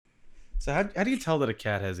So how do you tell that a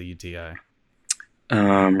cat has a UTI?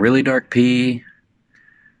 Really dark pee,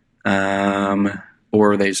 um,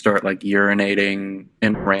 or they start like urinating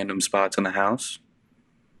in random spots in the house.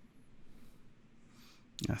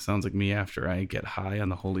 That sounds like me after I get high on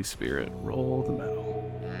the Holy Spirit. Roll the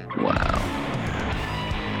metal. Wow.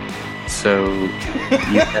 Yeah. So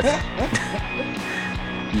you have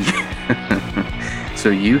so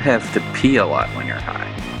you have to pee a lot when you're high.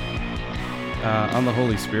 On the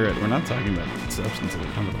Holy Spirit. We're not talking about substances. We're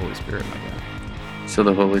talking about the Holy Spirit, my guy. So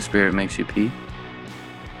the Holy Spirit makes you pee.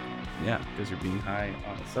 Yeah, because you're being high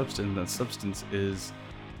on a substance. That substance is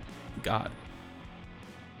God.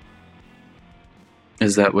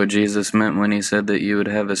 Is that what Jesus meant when he said that you would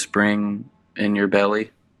have a spring in your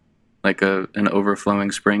belly, like an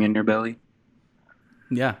overflowing spring in your belly?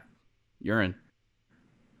 Yeah, urine.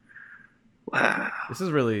 Wow. This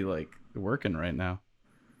is really like working right now.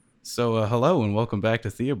 So hello and welcome back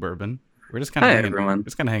to Theo Bourbon. We're just kind of Hi hanging, everyone.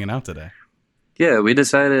 just kind of hanging out today. Yeah, we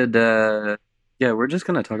decided, yeah, we're just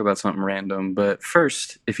going to talk about something random. But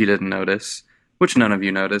first, if you didn't notice, which none of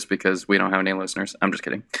you noticed because we don't have any listeners, I'm just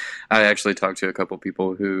kidding. I actually talked to a couple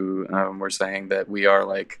people who were saying that we are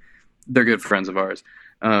like, they're good friends of ours.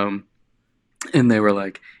 Um, and they were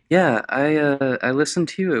like, yeah, I listen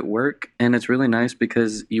to you at work, and it's really nice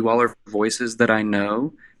because you all are voices that I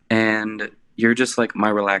know, and you're just like my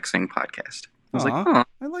relaxing podcast. I was like, Aw, oh,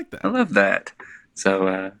 I like I that. love that.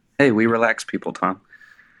 So, hey, we relax people, Tom.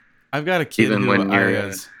 I've got a kid Even who when I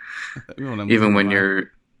you're when I'm losing even my when mind.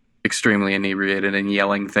 you're extremely inebriated and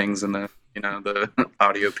yelling things in the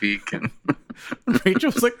audio peak and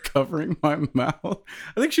Rachel's like covering my mouth.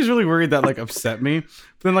 I think she's really worried that like upset me. But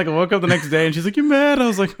then like I woke up the next day and she's like, "You mad?" I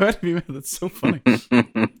was like, "Why'd you be mad?" That's so funny.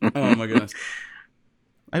 Oh my goodness.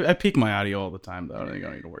 I peak my audio all the time though. I don't think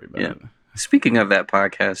I need to worry about yeah. it. Speaking of that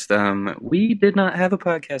podcast, we did not have a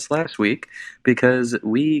podcast last week because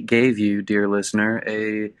we gave you, dear listener,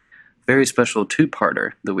 a very special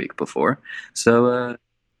two-parter the week before. So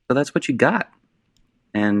that's what you got,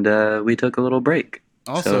 and we took a little break.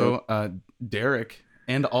 So, Also, Derek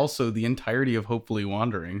and also the entirety of Hopefully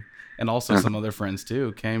Wandering and also uh, some other friends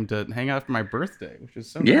too came to hang out for my birthday, which is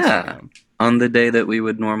so nice of yeah, them. on the day that we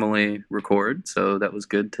would normally record. So that was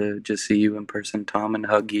good to just see you in person, Tom, and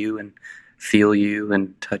hug you and feel you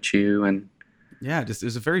and touch you and Yeah, just it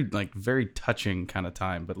was a very like very touching kind of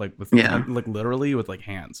time, but like with yeah. like literally with like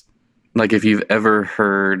hands. Like if you've ever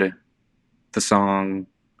heard the song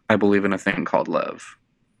 "I Believe in a Thing Called Love,"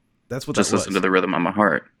 That's what that just listen to was. the rhythm of my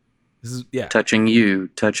heart. This is yeah, Touching you,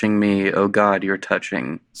 touching me. Oh God, you're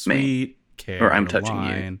touching me, sweet or I'm touching you.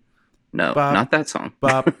 Caroline. No, Ba not that song.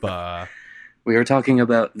 ba ba. We are talking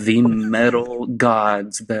about the metal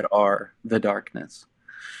gods that are the darkness.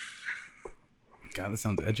 God, that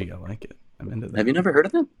sounds edgy. I like it. I'm into Have that. you never heard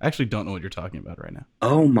of them? I actually don't know what you're talking about right now.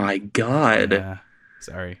 Oh my God. Yeah,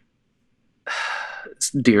 sorry.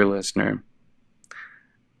 Dear listener,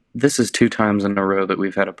 this is two times in a row that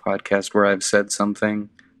we've had a podcast where I've said something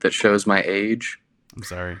that shows my age. I'm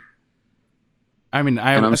sorry. I mean,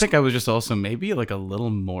 I And I think I was just also maybe like a little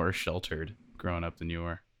more sheltered growing up than you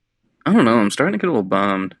were. I don't know, I'm starting to get a little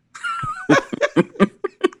bummed.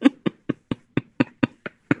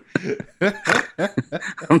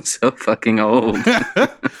 I'm so fucking old.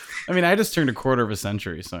 I mean, I just turned a quarter of a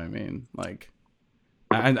century, so I mean, like,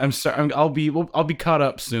 I'm sorry. I'll be caught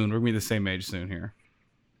up soon. We're gonna be the same age soon here.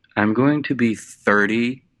 I'm going to be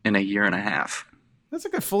 30 in a year and a half. That's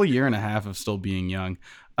like a full year and a half of still being young.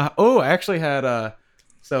 I actually had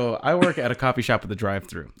so I work at a coffee shop with the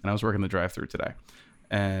drive-through, and I was working the drive-through today,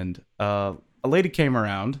 and a lady came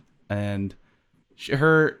around, and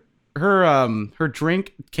her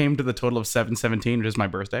drink came to the total of 717, which is my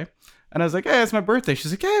birthday. And I was like, "Hey, it's my birthday."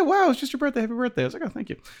 She's like, "Hey, wow, it's just your birthday. Happy birthday." I was like, "Oh, thank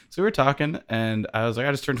you." So we were talking, and I was like,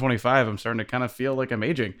 "I just turned 25. I'm starting to kind of feel like I'm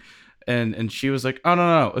aging." And she was like, "Oh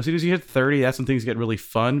no. As soon as you hit 30, that's when things get really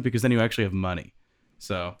fun because then you actually have money."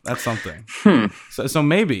 So that's something. Hmm. So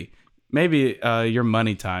maybe your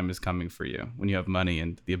money time is coming for you when you have money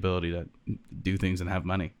and the ability to do things and have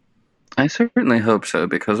money. I certainly hope so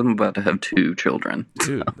because I'm about to have two children.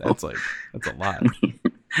 Dude, that's a lot.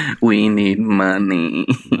 We need money.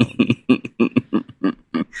 No,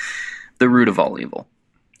 The root of all evil.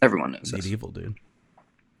 Everyone knows this. medieval, dude.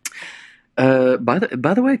 By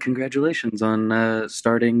the way, congratulations on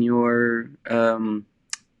starting your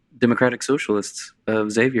Democratic Socialists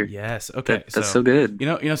of Xavier. Yes. Okay. That's So, so good. you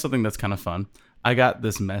know something that's kind of fun. I got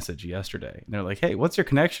this message yesterday. And they're like, "Hey, what's your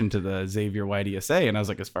connection to the Xavier YDSA?" And I was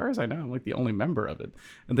like, "As far as I know, I'm like the only member of it."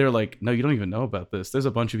 And they're like, "No, you don't even know about this. There's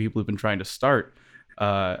a bunch of people who've been trying to start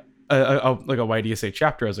like a YDSA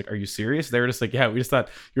chapter. I was like, are you serious? They were just like, yeah, we just thought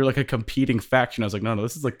you're like a competing faction. I was like, no,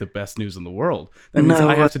 this is like the best news in the world. That means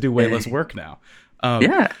I have to do way less work now.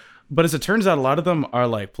 Yeah. But as it turns out, a lot of them are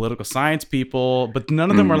like political science people, but none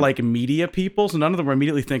of them are like media people. So none of them are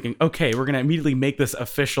immediately thinking, okay, we're going to immediately make this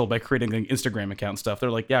official by creating an Instagram account and stuff. They're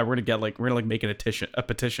like, yeah, we're going to make a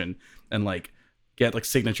petition and like get like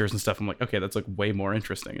signatures and stuff. I'm like, okay, that's like way more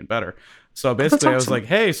interesting and better. So basically I was like,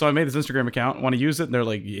 hey, so I made this Instagram account, want to use it? And they're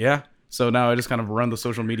like, yeah. So now I just kind of run the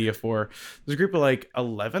social media for, there's a group of like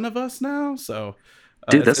 11 of us now. So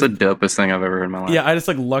dude, that's the dopest thing I've ever heard in my life. Yeah, I just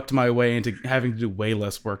like lucked my way into having to do way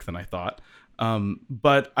less work than I thought.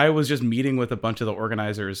 But I was just meeting with a bunch of the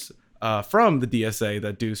organizers from the DSA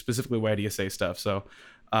that do specifically YDSA stuff. So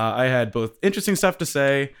I had both interesting stuff to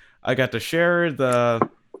say. I got to share the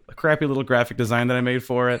crappy little graphic design that I made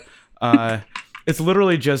for it. It's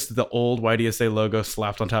literally just the old YDSA logo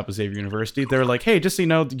slapped on top of Xavier University. They're like, hey, just so you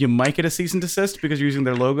know, you might get a cease and desist because you're using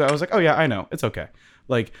their logo. I was like, oh yeah, I know. It's okay.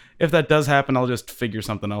 Like, if that does happen, I'll just figure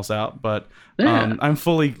something else out. But I'm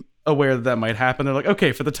fully aware that might happen. They're like,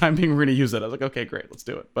 okay, for the time being, we're going to use it. I was like, okay, great, let's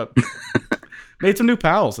do it. But made some new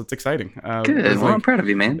pals. It's exciting. Good. Well, like, I'm proud of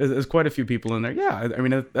you, man. There's quite a few people in there. Yeah, I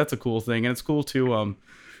mean, that's a cool thing. And it's cool to,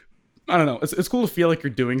 I don't know, it's cool to feel like you're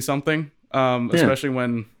doing something, especially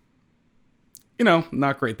when, you know,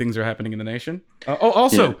 not great things are happening in the nation.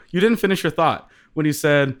 You didn't finish your thought. When you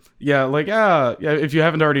said, if you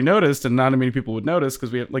haven't already noticed, and not many people would notice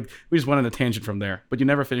because we just went on a tangent from there, but you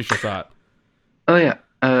never finished your thought. Oh yeah.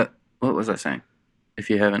 What was I saying? If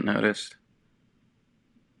you haven't noticed,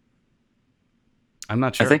 I'm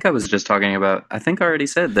not sure. I think I was just talking about. I think I already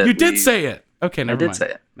said that. You did say it. Okay, never mind. I did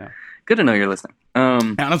say it. No. Good to know you're listening.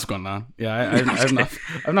 Yeah, what's going on? Yeah,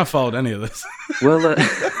 I've not followed any of this. Well.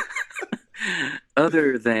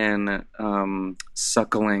 Other than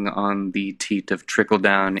suckling on the teat of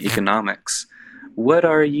trickle-down economics, what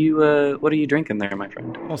are you drinking there, my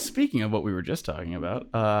friend? Well, speaking of what we were just talking about,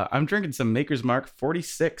 I'm drinking some Maker's Mark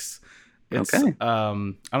 46. Okay.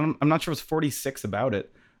 I'm not sure what's 46 about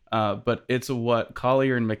it, but it's what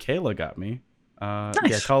Collier and Michaela got me. Nice.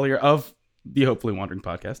 Yeah, Collier of the Hopefully Wandering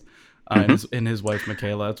podcast, and his wife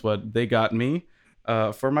Michaela. That's what they got me.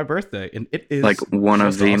 For my birthday, and it is like one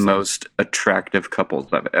of the awesome. most attractive couples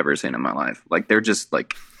I've ever seen in my life. Like they're just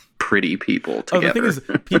like pretty people together. The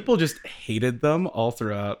thing is, people just hated them all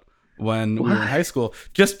throughout when we were in high school,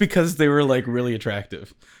 just because they were like really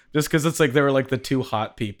attractive. Just because it's like they were like the two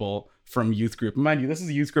hot people from youth group. Mind you, this is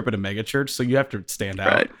a youth group at a mega church, so you have to stand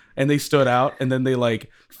out. Right. And they stood out, and then they like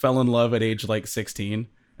fell in love at age like 16,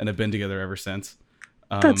 and have been together ever since.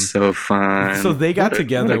 That's so fun. So they got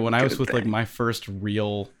together when I was with like my first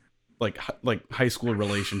real like high school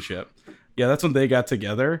relationship. Yeah, that's when they got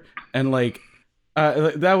together, and like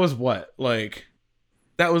that was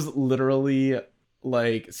literally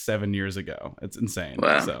like 7 years ago. It's insane.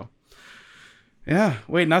 Wow. So yeah,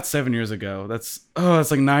 wait, not 7 years ago. It's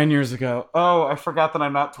like 9 years ago. Oh, I forgot that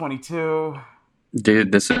I'm not 22.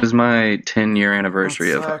 Dude, this is my 10-year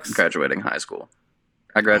anniversary of graduating high school.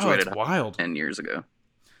 I graduated wild 10 years ago.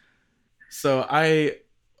 So I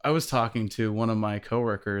was talking to one of my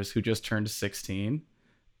coworkers who just turned 16,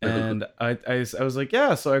 and I was like,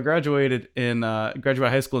 yeah, so I graduated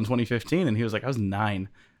high school in 2015, and he was like, I was 9,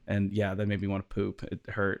 and yeah, that made me want to poop. It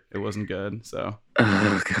hurt. It wasn't good. So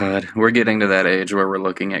oh god, we're getting to that age where we're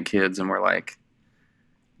looking at kids and we're like,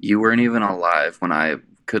 you weren't even alive when I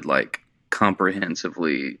could like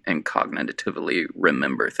comprehensively and cognitively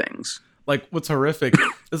remember things. Like what's horrific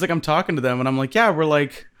is like I'm talking to them and I'm like, yeah, we're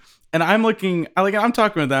like. And I'm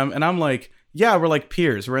talking with them, and I'm like, yeah, we're like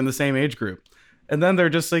peers. We're in the same age group. And then they're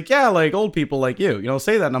just like, yeah, like old people like you know,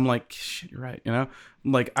 say that. And I'm like, shit, you're right. You know,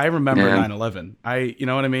 I'm like, I remember 9/11. You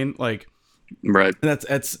know what I mean? Like, right.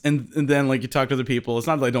 And then like you talk to other people. It's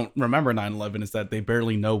not that they don't remember 9/11. It's that they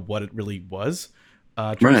barely know what it really was.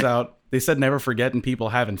 Turns out they said never forget, and people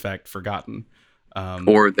have in fact forgotten.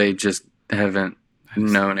 Or they just haven't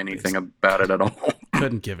known anything about it at all.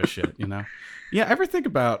 Couldn't give a shit, you know? Yeah, ever think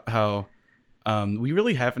about how we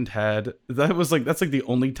really haven't had that's like the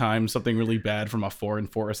only time something really bad from a foreign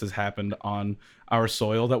force has happened on our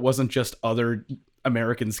soil that wasn't just other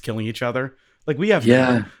Americans killing each other. Like we have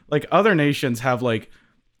like other nations have like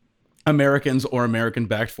Americans or American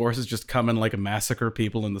backed forces just come and like massacre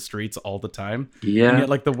people in the streets all the time. Yeah. And yet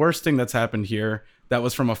like the worst thing that's happened here that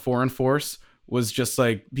was from a foreign force was just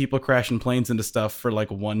like people crashing planes into stuff for like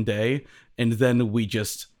one day, and then we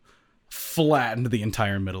just flattened the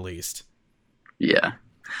entire Middle East. Yeah.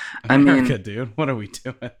 America, dude, what are we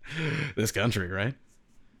doing? This country, right?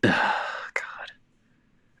 God.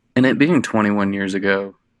 And it being 21 years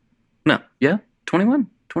ago. No, yeah, 21?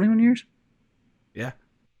 21 years? Yeah.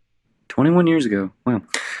 21 years ago. Wow.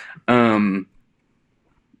 Um,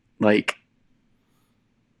 like,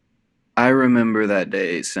 I remember that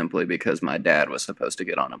day simply because my dad was supposed to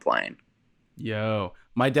get on a plane. Yo,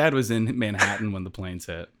 my dad was in Manhattan when the planes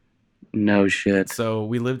hit. No shit. So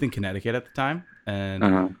we lived in Connecticut at the time,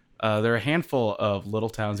 and Uh, there are a handful of little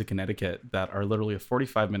towns in Connecticut that are literally a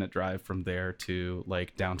 45-minute drive from there to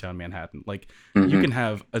like downtown Manhattan. Like you hmm can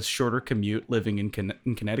have a shorter commute living in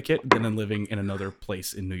Connecticut than in living in another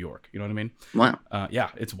place in New York. You know what I mean? Wow. Yeah,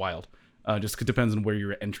 it's wild. Just depends on where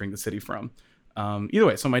you're entering the city from. Either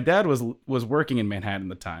way, so my dad was working in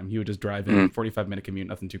Manhattan at the time. He would just drive in, Mm, 45-minute commute,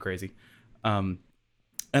 nothing too crazy. Um,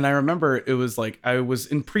 and I remember it was like I was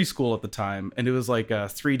in preschool at the time, and it was like a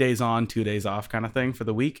 3 days on, 2 days off kind of thing for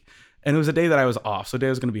the week. And it was a day that I was off, so a day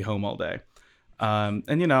I was going to be home all day.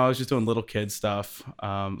 And I was just doing little kid stuff.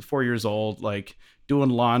 4 years old, like doing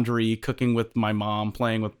laundry, cooking with my mom,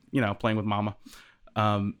 playing with mama.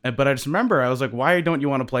 But I just remember I was like, "Why don't you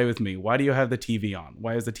want to play with me? Why do you have the TV on?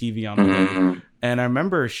 Why is the TV on all day?" mm, And I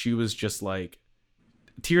remember she was just like,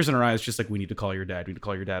 tears in her eyes, just like, "We need to call your dad. We need to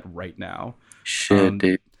call your dad right now." shit, Um,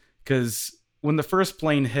 dude. because when the first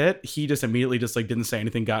plane hit, he just immediately just like didn't say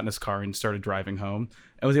anything, got in his car and started driving home,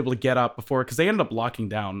 and was able to get up before, because they ended up locking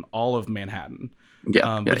down all of Manhattan. Yeah,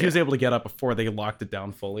 yeah, But he yeah. was able to get up before they locked it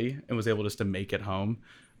down fully, and was able just to make it home.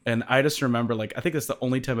 And I just remember, like, I think it's the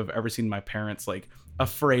only time I've ever seen my parents like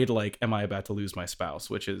afraid, like, am I about to lose my spouse?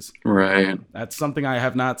 Which is, Right. that's something I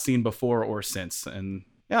have not seen before or since. And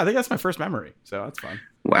yeah, I think that's my first memory. So that's fun.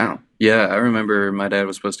 Wow. Yeah, I remember my dad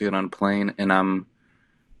was supposed to get on a plane, and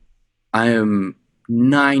I am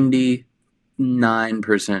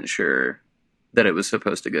 99% sure that it was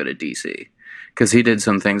supposed to go to DC because he did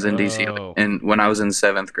some things in DC. Oh, And when I was in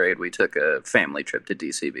seventh grade, we took a family trip to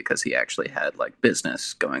DC because he actually had like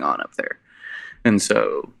business going on up there. And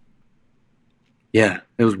so, yeah,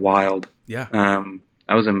 it was wild. yeah.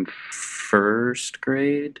 I was in first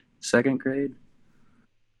grade, second grade.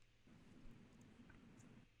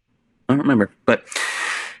 I don't remember. But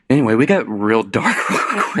anyway, we got real dark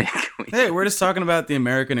real quick. Hey, we're just talking about the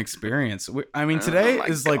American experience. I mean, Oh today my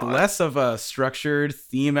is like God. less of a structured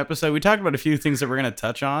theme episode. We talked about a few things that we're gonna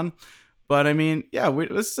touch on, but I mean, yeah, we're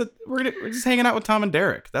just hanging out with Tom and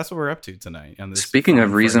Derek. That's what we're up to tonight on this Speaking of fine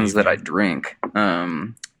Friday reasons that I evening. drink,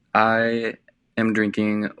 I am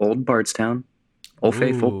drinking Old Bardstown, Old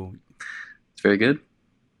Faithful. Ooh, It's very good.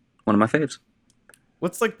 One of my faves.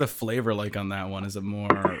 what's like the flavor like on that one? Is it more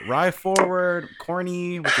rye forward,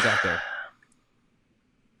 corny? What you got there?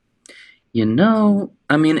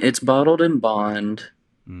 I mean, it's bottled in bond.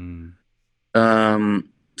 Mm.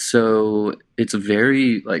 So it's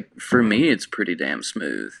very, like, for me, it's pretty damn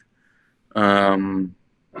smooth. Um,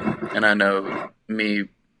 and I know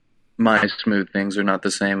my smooth things are not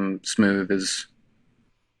the same smooth as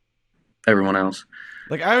everyone else.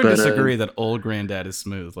 Like, I would But disagree that Old Granddad is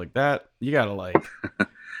smooth. Like that, you gotta like.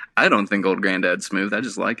 I don't think Old Granddad's smooth. I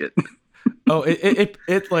just like it. Oh,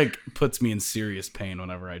 it like puts me in serious pain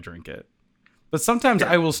whenever I drink it. But sometimes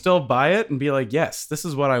Yeah. I will still buy it and be like, yes, this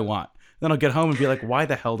is what I want. Then I'll get home and be like, why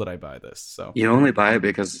the hell did I buy this? So, You only buy it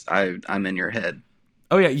because I'm in your head.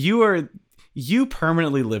 oh yeah, you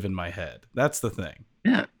permanently live in my head. That's the thing.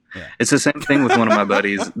 Yeah. Yeah. It's the same thing with one of my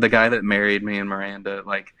buddies, the guy that married me and Miranda.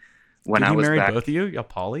 Like when Did I he was marry back, both of you? Y'all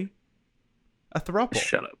poly? A throuple.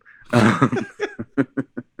 shut up.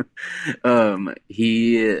 Um,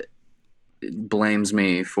 he blames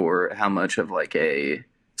me for how much of like a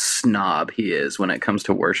snob he is when it comes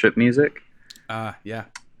to worship music. Yeah.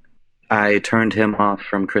 I turned him off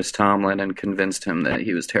from Chris Tomlin and convinced him that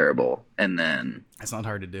he was terrible. And then, It's not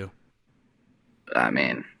hard to do. I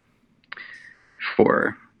mean,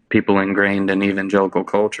 for people ingrained in evangelical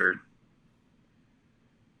culture,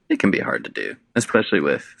 it can be hard to do, especially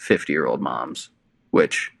with 50-year-old moms,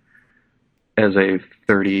 which, as a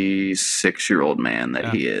 36-year-old man that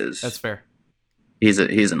Yeah, he is, that's fair. he's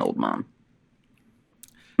an old mom.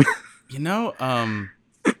 You know,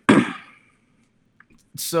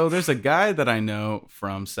 so there's a guy that I know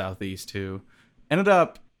from Southeast who ended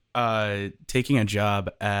up taking a job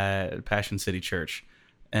at Passion City Church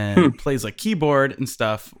Hmm. and plays like keyboard and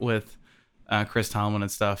stuff with Chris Tomlin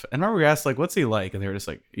and stuff. And remember we asked like, what's he like? And they were just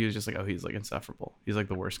like, he was just like, oh, he's like insufferable. He's like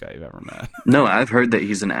the worst guy you've ever met. No, I've heard that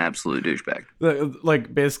he's an absolute douchebag.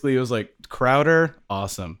 Like basically it was like Crowder,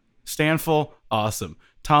 awesome. Stanful, awesome.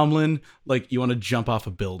 Tomlin, like you want to jump off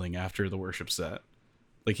a building after the worship set.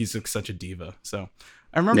 Like he's like such a diva. So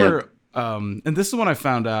I remember, and this is when I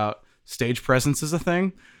found out stage presence is a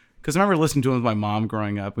thing. Because I remember listening to him with my mom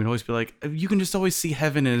growing up. We'd always be like, you can just always see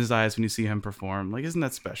heaven in his eyes when you see him perform. Like, isn't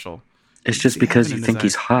that special? It's What does just he have because in you his think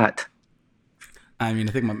he's eyes? hot. I mean,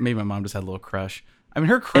 I think maybe my mom just had a little crush. I mean,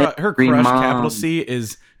 her Every crush, capital mom. C,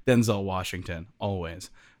 is Denzel Washington always.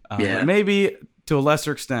 Yeah. Maybe to a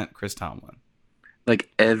lesser extent, Chris Tomlin. Like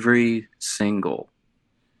every single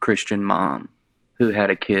Christian mom who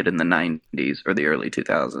had a kid in the 90s or the early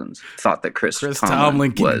 2000s thought that Chris Chris Tomlin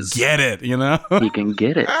Tomlin can was, get it, you know? he can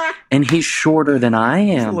get it. And he's shorter than I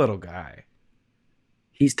He's a am. little guy.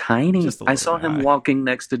 He's He's tiny. just a I little saw him guy. walking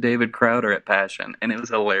next to David Crowder at Passion, and it was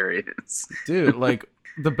hilarious. Dude, like,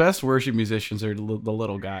 the best worship musicians are the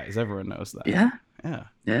little guys. Everyone knows that. Yeah, Yeah.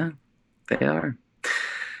 yeah, they are.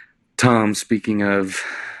 Tom, speaking of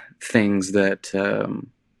things that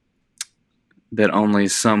that only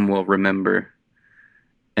some will remember,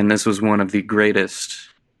 and this was one of the greatest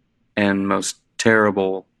and most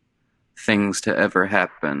terrible things to ever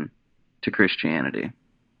happen to Christianity.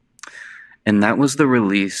 And that was the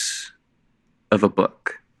release of a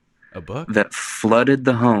book A book? that flooded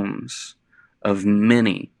the homes of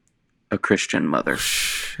many a Christian mother.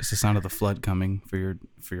 It's the sound of the flood coming for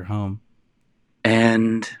your home.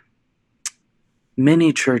 And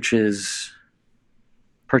many churches,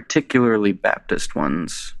 particularly Baptist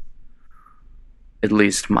ones, at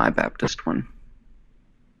least my Baptist one,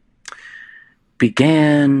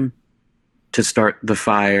 began to start the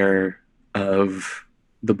fire of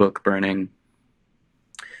the book burning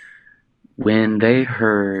when they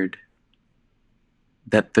heard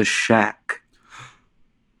that The Shack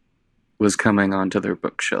was coming onto their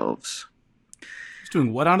bookshelves. He's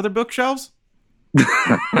doing what onto their bookshelves?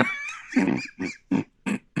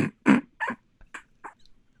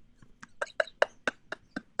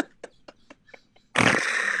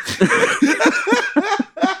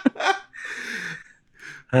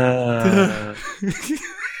 Uh,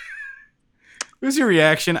 What was your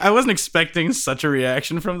reaction? I wasn't expecting such a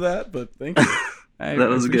reaction from that, but thank you. that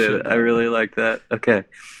was appreciate good. that. I really like that. Okay.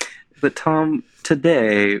 But Tom,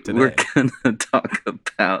 today we're Today. going to talk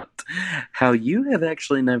about how you have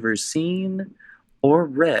actually never seen or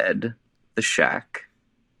read The Shack.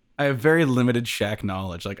 I have very limited Shaq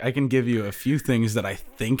knowledge. Like, I can give you a few things that I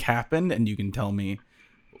think happened, and you can tell me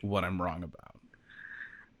what I'm wrong about.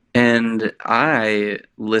 And I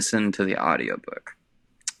listened to the audiobook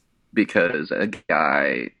because a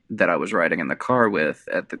guy that I was riding in the car with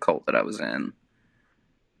at the cult that I was in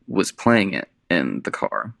was playing it in the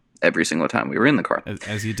car every single time we were in the car.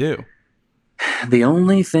 As you do. The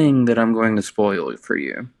only thing that I'm going to spoil for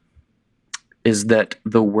you is that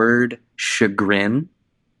the word chagrin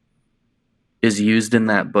is used in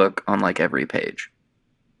that book on like every page.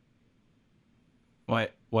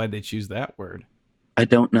 Why'd they choose that word? I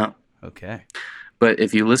don't know. Okay. But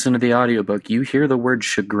if you listen to the audiobook, you hear the word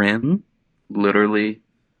chagrin literally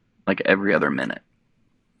like every other minute.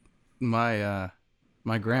 My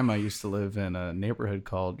grandma used to live in a neighborhood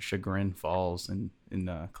called Chagrin Falls in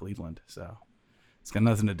Cleveland, so it's got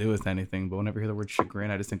nothing to do with anything. But whenever I hear the word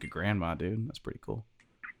chagrin, I just think of grandma, dude. That's pretty cool.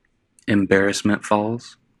 Embarrassment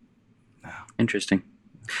Falls. No. Interesting.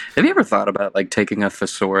 Have you ever thought about like taking a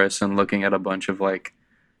thesaurus and looking at a bunch of like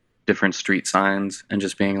different street signs and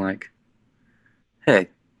just being like, hey,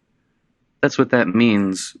 that's what that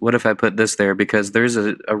means. What if I put this there? Because there's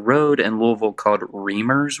a road in Louisville called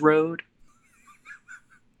Reamers Road.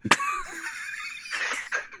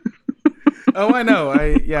 Oh, I know.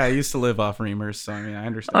 I used to live off Reamers, so I mean, I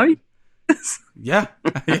understand. Are you? Yeah,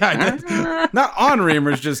 yeah, I did. Not on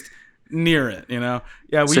Reamers, just near it. You know.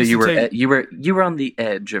 Yeah, we So used you to were take, you were on the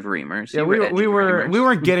edge of Reamers. yeah, You we edging were Reamers. we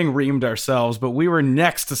weren't getting reamed ourselves, but we were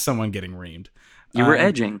next to someone getting reamed. You were Um,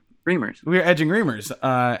 edging Reamers. We were edging Reamers,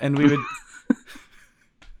 and we would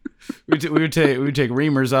we would take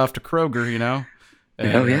Reamers off to Kroger, you know.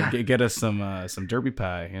 And, Oh, yeah. Get us some Derby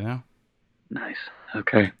pie, you know. Nice.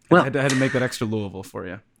 Okay. I Well, had to make that extra Louisville for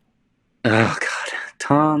you. oh God,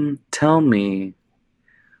 Tom, tell me,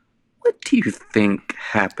 what do you think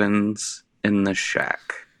happens in the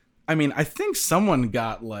shack? I mean, I think someone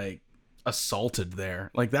got like assaulted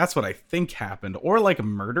there. Like that's what I think happened, or like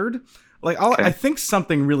murdered. Like Okay. I think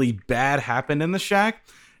something really bad happened in the shack,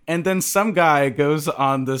 and then some guy goes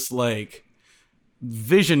on this like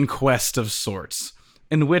vision quest of sorts,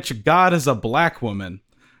 in which God is a black woman.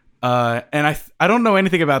 And I don't know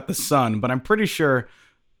anything about the son, but I'm pretty sure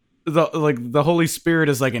the Holy Spirit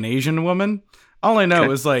is like an Asian woman. All I know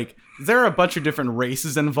Okay. is like there are a bunch of different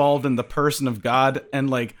races involved in the person of God,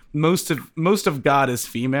 and like most of God is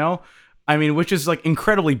female. I mean, which is like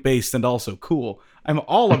incredibly based and also cool. I'm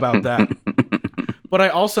all about that. But I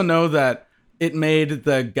also know that it made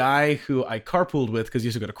the guy who I carpooled with, because he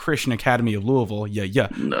used to go to Christian Academy of Louisville. Yeah.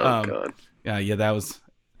 No, God. Yeah, that was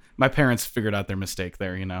my parents figured out their mistake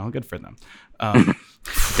there. Good for them. Um,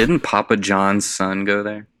 Didn't Papa John's son go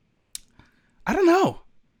there? I don't know.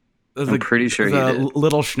 I'm pretty sure he the did.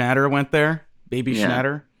 little Schnatter went there, baby Yeah.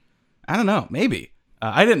 Schnatter. I don't know, maybe.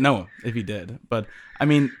 I didn't know if he did, but I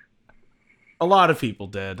mean, a lot of people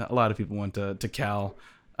did. A lot of people went to Cal.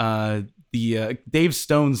 Dave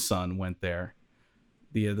Stone's son went there.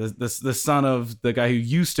 The son of the guy who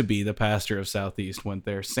used to be the pastor of Southeast went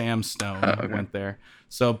there. Sam Stone went there.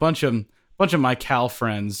 So a bunch of my Cal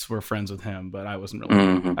friends were friends with him, but I wasn't really.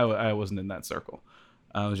 Mhm. I wasn't in that circle.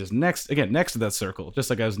 I was just next to that circle, just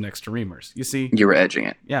like I was next to Reamers. You see? You were edging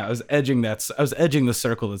it. Yeah, I was edging the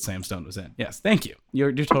circle that Sam Stone was in. Yes, thank you.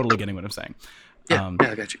 You're totally getting what I'm saying. Yeah,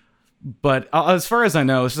 I got you. But as far as I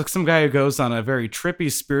know, it's like some guy who goes on a very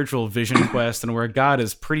trippy spiritual vision quest, and where God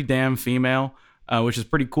is pretty damn female, which is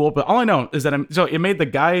pretty cool. But all I know is that so it made the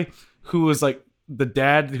guy who was like the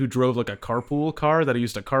dad who drove like a carpool car that he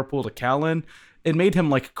used to carpool to Cal in. It made him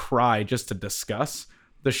like cry just to discuss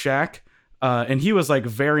the shack, and he was like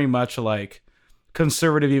very much like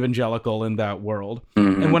conservative evangelical in that world.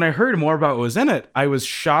 Mhm. And when I heard more about what was in it, I was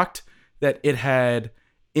shocked that it had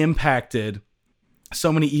impacted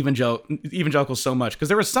so many evangelicals so much, because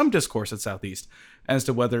there was some discourse at Southeast as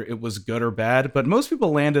to whether it was good or bad, but most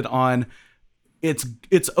people landed on it's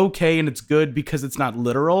okay and it's good because it's not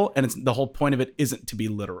literal, and it's the whole point of it isn't to be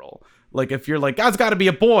literal. Like if you're like, God's got to be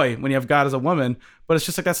a boy when you have God as a woman, but it's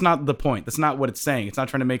just like that's not the point. That's not what it's saying. It's not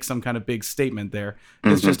trying to make some kind of big statement there.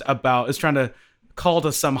 It's just it's trying to call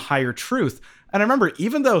to some higher truth. And I remember,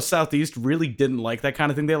 even though Southeast really didn't like that kind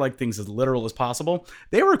of thing, they liked things as literal as possible.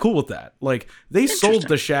 They were cool with that. Like they sold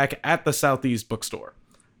the shack at the Southeast bookstore.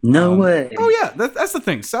 No way. Oh yeah, that's the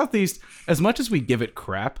thing. Southeast, as much as we give it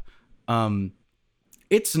crap,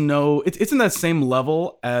 it's in that same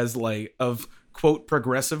level as like of quote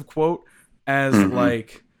progressive quote as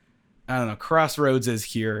like, I don't know, Crossroads is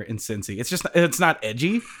here in Cincy. It's not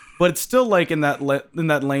edgy, but it's still like in that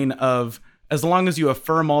lane of, as long as you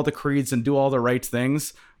affirm all the creeds and do all the right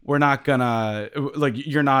things, we're not gonna, like,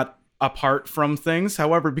 you're not apart from things.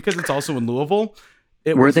 However, because it's also in Louisville,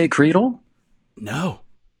 Were they creedal? No.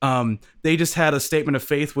 They just had a statement of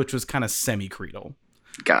faith, which was kind of semi-creedal.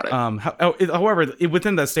 Got it. However,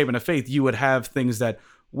 within that statement of faith, you would have things that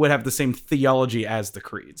would have the same theology as the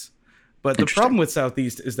creeds. But the problem with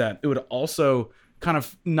Southeast is that it would also kind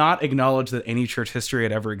of not acknowledge that any church history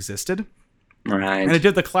had ever existed. Right. And it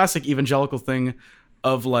did the classic evangelical thing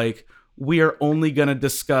of like, we are only going to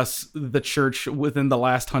discuss the church within the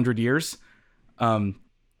last 100 years.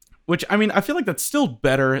 Which, I mean, I feel like that's still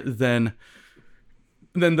better than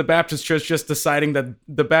the Baptist church just deciding that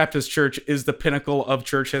the Baptist church is the pinnacle of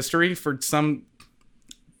church history for some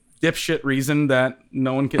dipshit reason that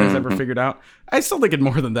no one has ever figured out. I still think it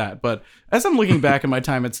more than that. But as I'm looking back at my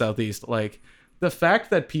time at Southeast, like, the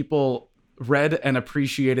fact that people read and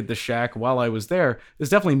appreciated the shack while I was there is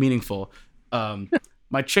definitely meaningful.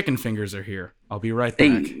 My chicken fingers are here. I'll be right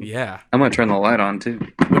back. Hey. Yeah. I'm gonna turn the light on too.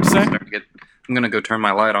 What'd you say? I'm gonna go turn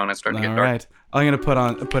my light on. It's starting to All get dark. right. I'm gonna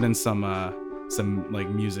put in some like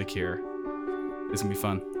music here. It's gonna be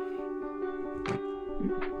fun.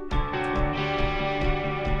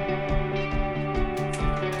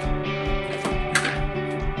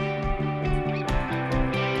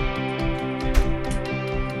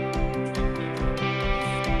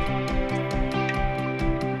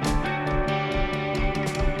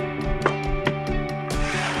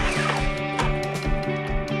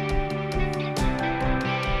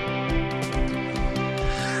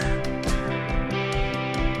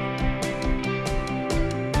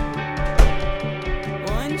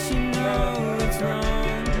 Once you know it's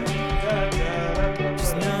wrong,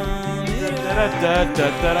 just numb it out.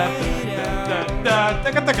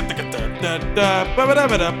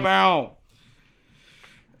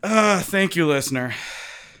 Thank you, listener.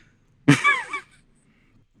 I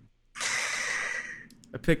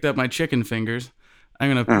picked up my chicken fingers.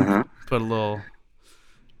 I'm gonna put a little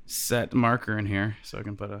set marker in here so I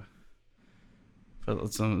can put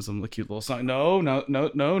some cute little song. No,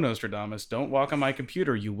 Nostradamus! Don't walk on my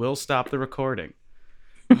computer. You will stop the recording.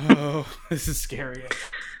 Oh, this is scary.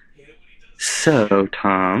 So,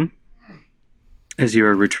 Tom, as you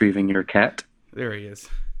are retrieving your cat, There he is.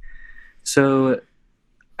 so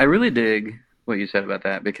I really dig what you said about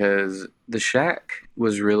that, because the shack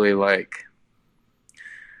was really like,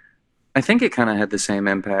 I think it kind of had the same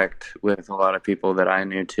impact with a lot of people that I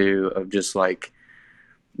knew too, of just like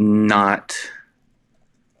not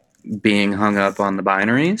being hung up on the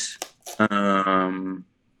binaries,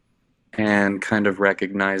 and kind of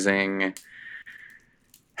recognizing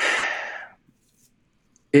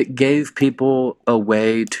it gave people a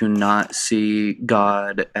way to not see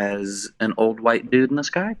God as an old white dude in the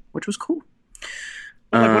sky, which was cool.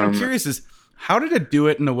 But, like, what I'm Um, curious is, how did it do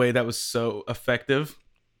it in a way that was so effective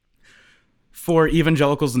for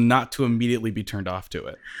evangelicals not to immediately be turned off to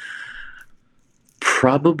it?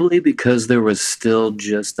 Probably because there was still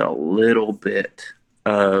just a little bit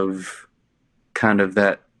of kind of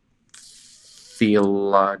that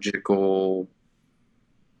theological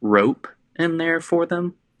rope in there for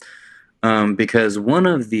them. Because one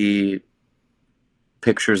of the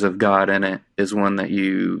pictures of God in it is one that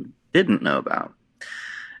you didn't know about.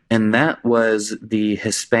 And that was the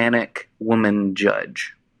Hispanic woman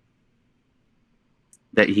judge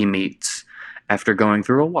that he meets after going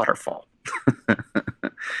through a waterfall.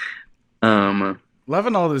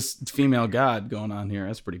 Loving all this female God going on here.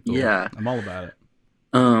 That's pretty cool. Yeah. I'm all about it.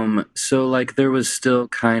 So like there was still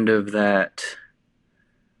kind of that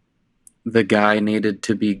the guy needed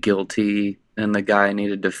to be guilty and the guy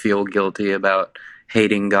needed to feel guilty about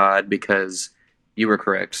hating God because you were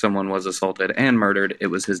correct. Someone was assaulted and murdered. It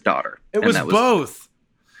was his daughter. It And was that both.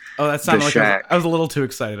 Oh, that sounded like shack. I was a little too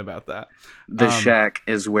excited about that. The shack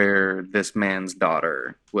is where this man's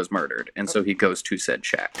daughter was murdered. And so he goes to said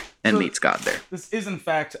shack and So- meets God there. This is, in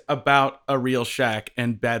fact, about a real shack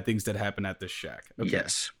and bad things that happen at this shack. Okay.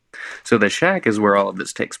 Yes. So the shack is where all of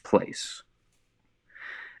this takes place.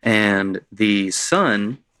 And the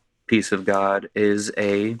son piece of God is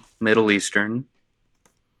a Middle Eastern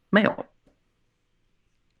male.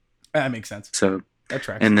 That makes sense. So, That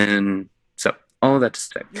tracks. and then, so all of that to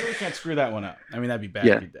say, You really can't screw that one up. I mean, that'd be bad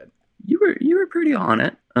Yeah. if you did. you were pretty on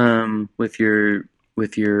it with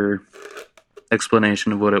your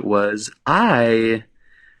explanation of what it was.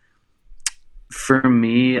 For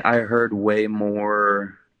me, I heard way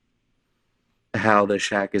more how the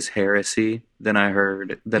shack is heresy than I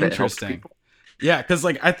heard that it helps Interesting. people. Yeah, because,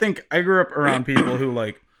 like, I think I grew up around people who,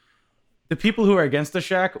 like, the people who are against the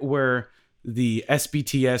shack were the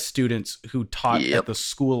SBTS students who taught Yep. at the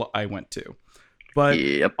school I went to. But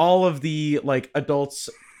Yep. all of the, like, adults,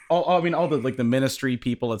 all the, like, the ministry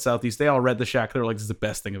people at Southeast, they all read the shack. They were like, this is the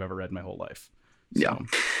best thing I've ever read in my whole life. So, Yeah.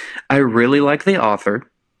 I really like the author.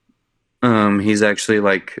 He's actually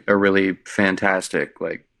like a really fantastic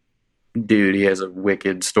like dude. He has a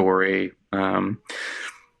wicked story.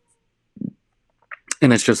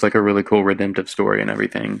 And it's just like a really cool redemptive story and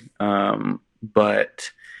everything.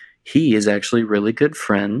 But he is actually really good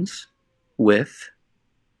friends with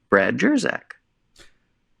Brad Jerzak.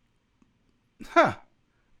 Huh.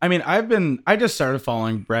 I mean, I just started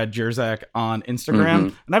following Brad Jerzak on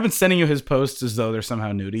Instagram, and I've been sending you his posts as though they're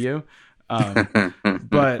somehow new to you.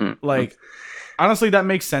 But, like, honestly, that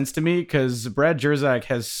makes sense to me because Brad Jerzak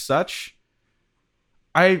has such.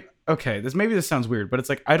 This sounds weird, but it's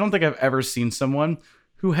like I don't think I've ever seen someone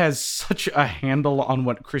who has such a handle on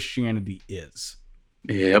what Christianity is.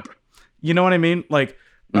 Yep. You know what I mean? Like,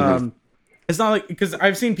 it's not like, because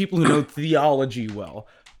I've seen people who know theology well,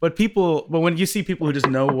 but when you see people who just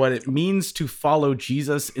know what it means to follow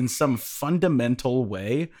Jesus in some fundamental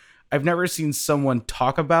way, I've never seen someone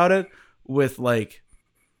talk about it with like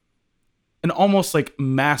an almost like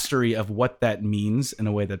mastery of what that means in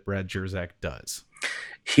a way that Brad Jerzak does.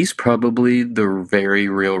 He's probably the very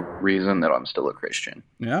real reason that I'm still a Christian.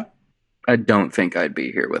 Yeah. I don't think I'd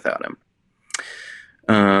be here without him.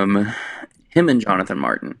 Him and Jonathan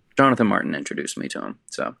Martin. Jonathan Martin introduced me to him.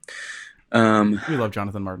 So, We love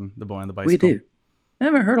Jonathan Martin, the boy on the bicycle. we do. I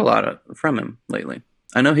haven't heard a lot from him lately.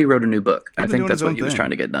 I know he wrote a new book. He's I been think doing that's his what own he was thing. trying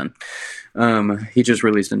to get done. He just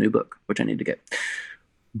released a new book, which I need to get.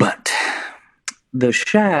 But The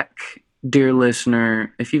Shack, dear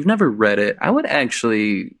listener, if you've never read it, I would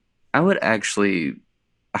actually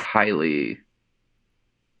highly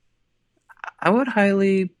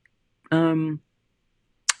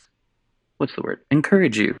what's the word?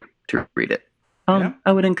 Encourage you to read it. Yeah.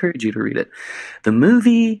 I would encourage you to read it. The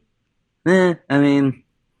movie, I mean,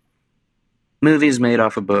 movies made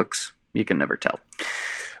off of books, you can never tell.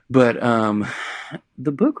 But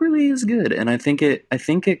the book really is good, and I think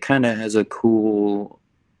it kind of has a cool.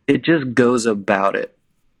 It just goes about it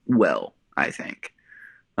well. I think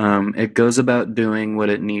it goes about doing what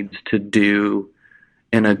it needs to do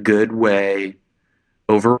in a good way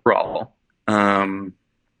overall.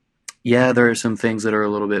 Yeah, there are some things that are a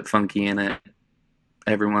little bit funky in it.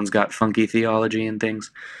 Everyone's got funky theology and things,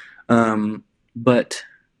 but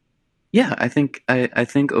yeah, I think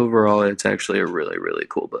overall it's actually a really, really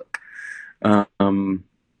cool book.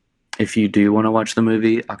 If you do want to watch the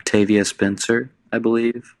movie, Octavia Spencer, I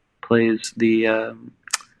believe, plays the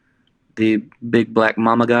big black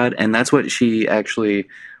mama god, and that's what she actually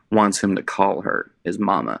wants him to call her his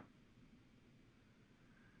mama.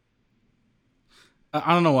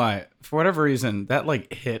 I don't know why. For whatever reason, that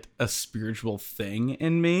like hit a spiritual thing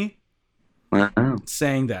in me Wow.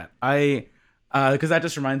 saying that. Because that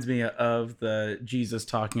just reminds me of the Jesus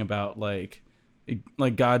talking about like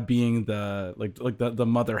God being the the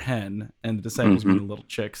mother hen and the disciples being the little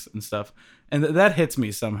chicks and stuff, and that hits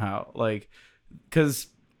me somehow. Like, because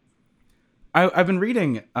I've been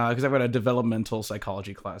reading because I've got a developmental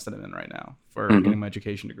psychology class that I'm in right now for getting my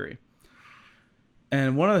education degree,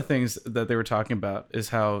 and one of the things that they were talking about is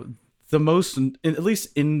how the most, at least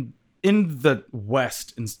in the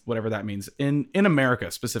West, and whatever that means, in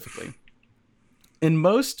America specifically, in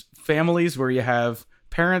most families where you have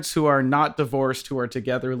parents who are not divorced, who are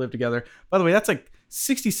together, who live together. By the way, that's like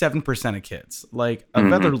 67% of kids, like a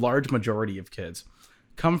rather large majority of kids,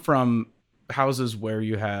 come from houses where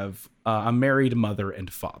you have a married mother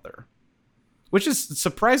and father, which is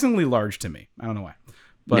surprisingly large to me. I don't know why,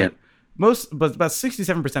 but but about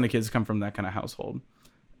 67% of kids come from that kind of household.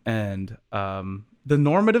 And the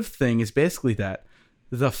normative thing is basically that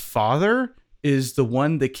the father is the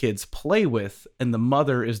one the kids play with, and the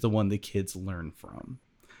mother is the one the kids learn from.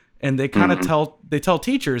 And they kind of tell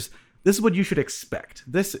teachers, this is what you should expect.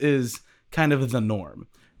 This is kind of the norm.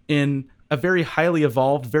 In a very highly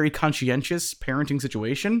evolved, very conscientious parenting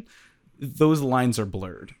situation, those lines are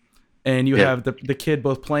blurred. And you have the kid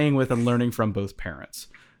both playing with and learning from both parents.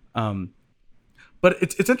 But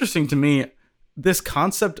it's interesting to me, this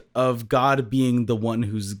concept of God being the one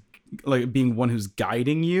who's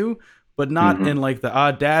guiding you, but not in like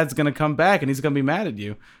the dad's gonna come back and he's gonna be mad at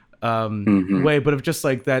you way, but of just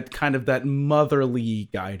like that kind of that motherly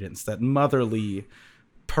guidance, that motherly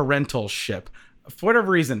parentalship. For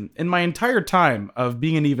whatever reason, in my entire time of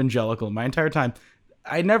being an evangelical,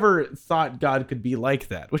 I never thought God could be like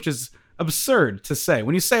that, which is absurd to say.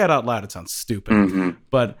 When you say it out loud, it sounds stupid.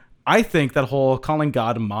 But I think that whole calling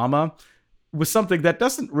God mama was something that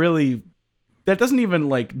doesn't even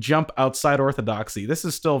like jump outside orthodoxy. This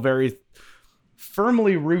is still very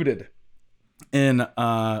firmly rooted in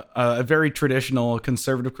a very traditional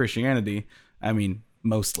conservative Christianity. I mean,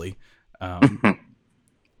 mostly.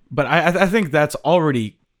 But I think that's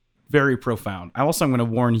already very profound. I'm going to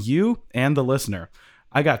warn you and the listener.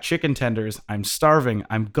 I got chicken tenders. I'm starving.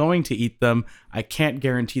 I'm going to eat them. I can't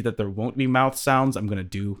guarantee that there won't be mouth sounds. I'm going to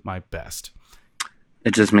do my best.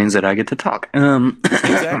 It just means that I get to talk.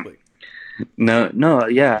 Exactly. No,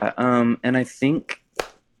 yeah. And I think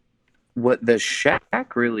what the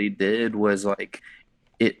shack really did was like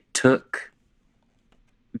it took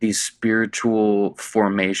the spiritual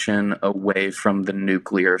formation away from the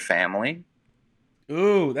nuclear family.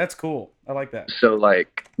 Ooh, that's cool. I like that. So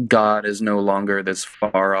like God is no longer this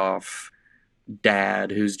far off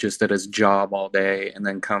dad who's just at his job all day and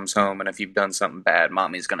then comes home, and if you've done something bad,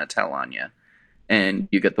 mommy's gonna tell on you and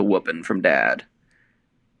you get the whooping from dad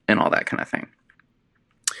and all that kind of thing.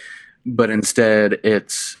 But instead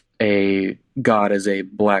it's a God as a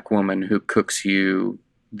black woman who cooks you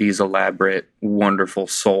these elaborate, wonderful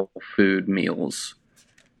soul food meals,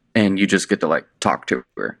 and you just get to like talk to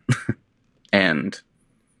her and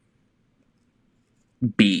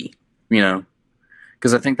be,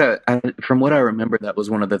 because I think that from what I remember, that was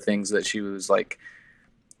one of the things that she was like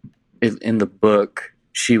in the book.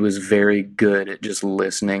 She was very good at just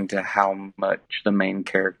listening to how much the main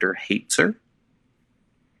character hates her.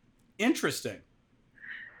 Interesting.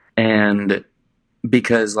 And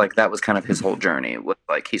because like that was kind of his whole journey, was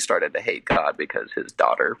like he started to hate God because his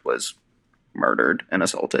daughter was murdered and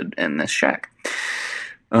assaulted in this shack.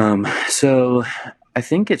 So I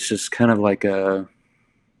think it's just kind of like it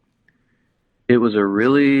was a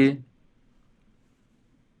really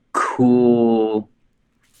cool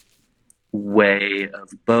way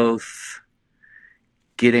of both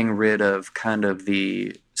getting rid of kind of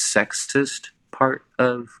the sexist part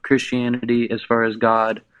of Christianity as far as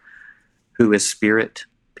God, who is spirit.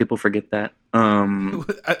 People forget that. And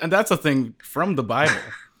that's a thing from the Bible.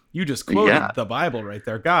 You just quoted the Bible right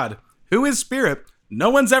there. God, who is spirit? No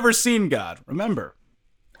one's ever seen God. Remember.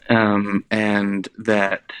 And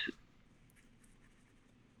that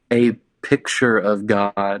a picture of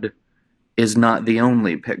God is not the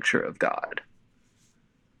only picture of God.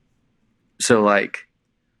 So like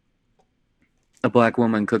a black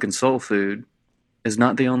woman cooking soul food is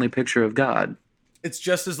not the only picture of God. It's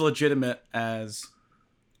just as legitimate as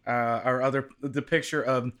the picture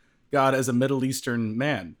of God as a Middle Eastern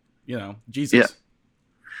man, Jesus.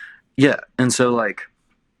 Yeah. And so like,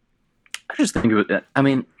 I just think of it, I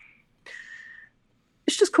mean,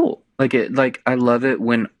 it's just cool. I love it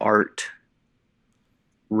when art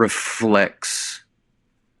reflects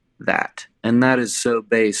that. And that is so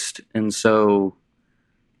based and so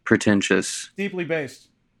pretentious, Deeply based.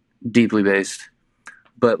 deeply based.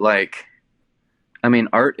 But like, I mean,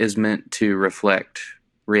 art is meant to reflect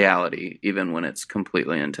reality, even when it's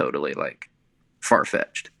completely and totally like far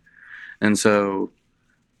fetched. And so,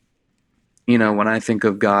 you know, when I think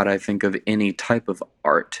of God, I think of any type of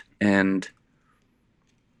art. And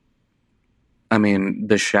I mean,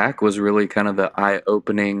 The Shack was really kind of the eye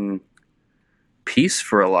opening piece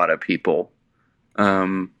for a lot of people,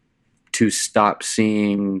 um, to stop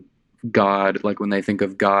seeing God. Like when they think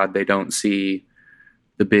of God, they don't see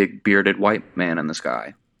the big bearded white man in the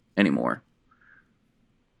sky anymore,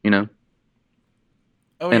 you know?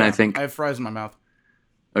 Oh, And yeah. I think, I have fries in my mouth.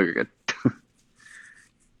 oh, you're good.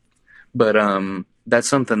 But that's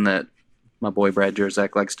something that my boy Brad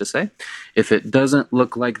Jerzak likes to say. If it doesn't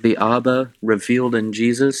look like the Abba revealed in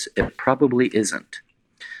Jesus, it probably isn't.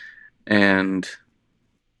 And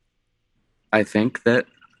I think that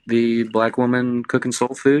the black woman cooking soul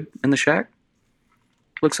food in the shack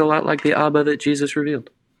looks a lot like the Abba that Jesus revealed.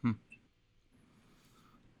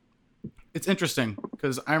 It's interesting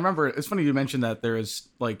because I remember it's funny you mentioned that there is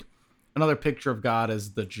like another picture of God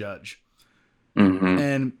as the judge. Mm-hmm.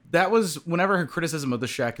 And that was whenever her criticism of the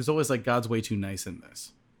Shack is always like God's way too nice in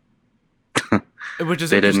this. Which is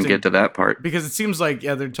They didn't interesting get to that part. because it seems like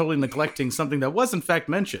they're totally neglecting something that was in fact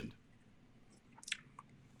mentioned.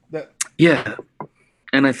 That Yeah.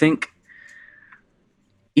 And I think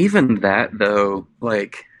even that though,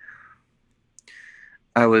 like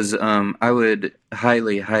I would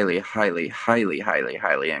highly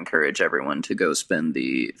encourage everyone to go spend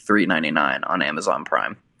the $3.99 on Amazon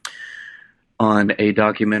Prime on a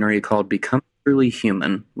documentary called Become Truly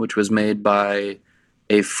Human, which was made by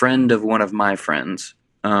a friend of one of my friends.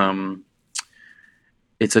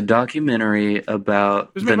 It's a documentary about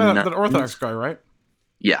it was made by nuns. the Orthodox guy, right?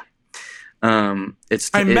 Yeah.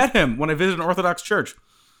 I met him when I visited an Orthodox church.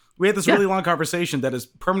 We had this Yeah. really long conversation that has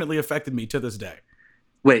permanently affected me to this day.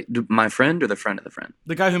 Wait, my friend or the friend of the friend?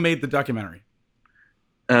 The guy who made the documentary.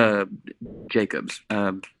 Jacobs.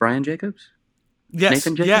 Brian Jacobs? Yes,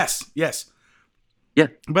 Nathan Jacobs? yes. Yeah.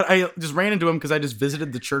 But I just ran into him because I just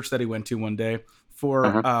visited the church that he went to one day for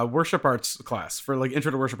Uh-huh. worship arts class, for like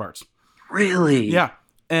intro to worship arts. Really? Yeah.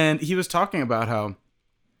 And he was talking about how,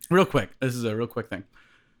 real quick, this is a real quick thing,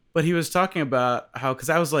 but he was talking about how, because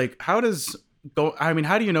I was like, how do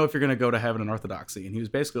you know if you're going to go to heaven in Orthodoxy? And he was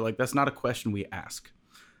basically like, that's not a question we ask.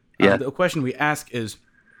 Yeah. The question we ask is,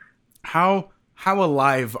 how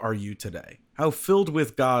alive are you today? How filled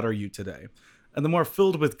with God are you today? And the more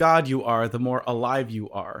filled with God you are, the more alive you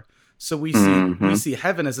are. So we see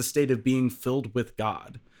heaven as a state of being filled with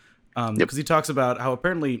God. Because he talks about how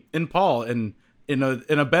apparently in Paul, in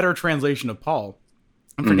a better translation of Paul,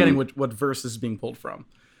 I'm forgetting what verse this is being pulled from,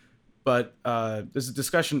 but there's a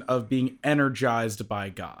discussion of being energized by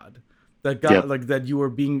God. That God, like that you were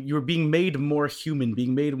being made more human,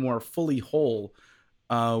 being made more fully whole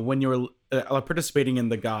when you're participating in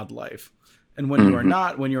the God life, and when you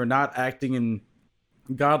are not acting in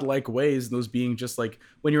godlike ways, those being just like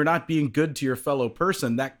when you're not being good to your fellow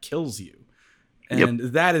person, that kills you, and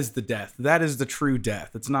that is the death. That is the true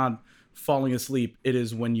death. It's not falling asleep. It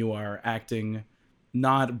is when you are acting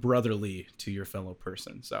not brotherly to your fellow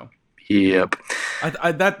person. So. Yep.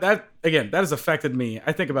 That again, that has affected me.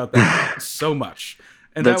 I think about that so much,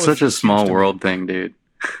 and That's that was such a huge small to me. world thing, dude.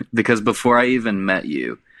 Because before I even met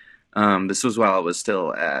you, this was while I was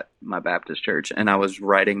still at my Baptist church, and I was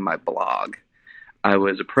writing my blog. I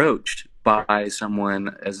was approached by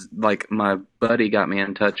someone, as like my buddy got me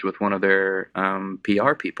in touch with one of their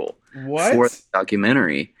PR people for the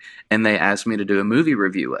documentary, and they asked me to do a movie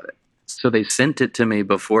review of it. So they sent it to me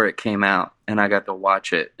before it came out, and I got to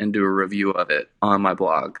watch it and do a review of it on my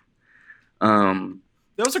blog. That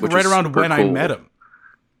was like which right was around super when I cool. met him.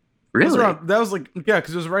 Really? That was like, yeah,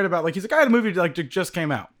 because it was right about like he's like, I had a movie like just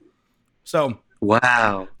came out. So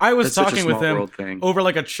Wow. I was That's such a talking with small him world thing. over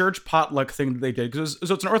like a church potluck thing that they did, because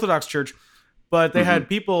so it's an Orthodox church, but they had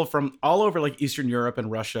people from all over like Eastern Europe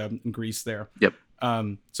and Russia and Greece there. Yep.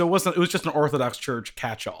 So it was just an Orthodox church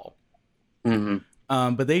catch-all. Mm-hmm.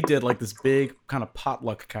 But they did like this big kind of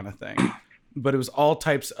potluck kind of thing, but it was all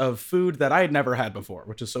types of food that I had never had before,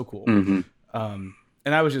 which is so cool. Mm-hmm.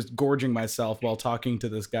 And I was just gorging myself while talking to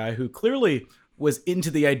this guy who clearly was into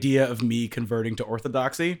the idea of me converting to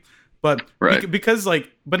Orthodoxy, but Right. because like,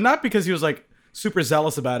 but not because he was like super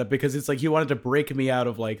zealous about it, because it's like he wanted to break me out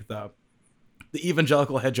of like the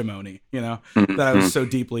evangelical hegemony, you know, that I was so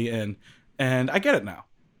deeply in, and I get it now.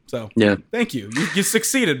 So Yeah. thank you. You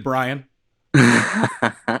succeeded, Brian.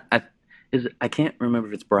 I can't remember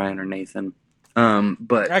if it's Brian or Nathan.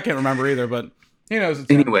 But I can't remember either, but he knows.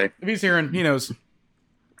 It's anyway, if he's hearing, he knows.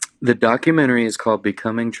 the documentary is called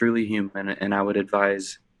Becoming Truly Human, and I would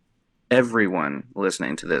advise everyone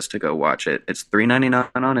listening to this to go watch it. It's $3.99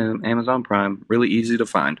 on Amazon Prime, really easy to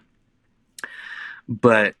find.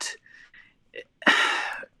 But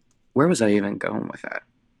where was I even going with that?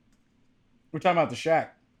 We're talking about the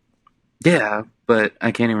shack. Yeah, but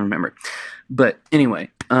I can't even remember. But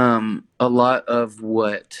anyway, a lot of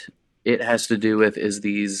what it has to do with is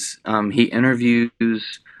these. He interviews,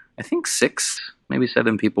 I think 6, maybe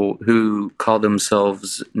 7 people who call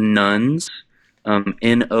themselves nuns,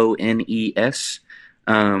 Nones,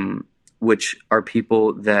 which are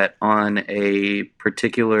people that on a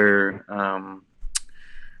particular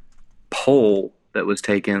poll that was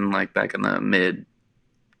taken like back in the mid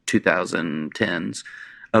 2010s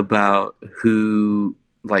about who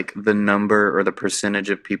like the number or the percentage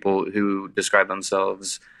of people who describe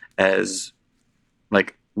themselves as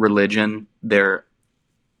like religion, their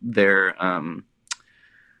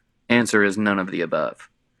answer is none of the above.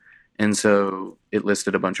 And so it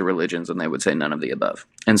listed a bunch of religions and they would say none of the above.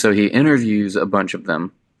 And so he interviews a bunch of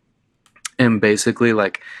them and basically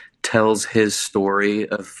like tells his story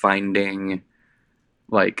of finding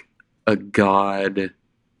like a God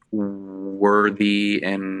worthy,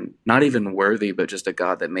 and not even worthy, but just a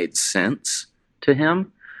God that made sense to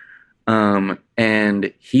him.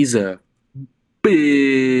 And he's a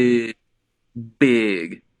big,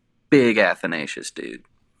 big, big Athanasius dude.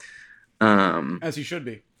 As he should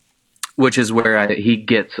be. Which is where he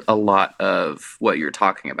gets a lot of what you're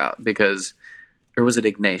talking about, because, or was it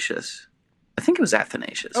Ignatius? I think it was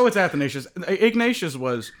Athanasius. Oh, it's Athanasius. Ignatius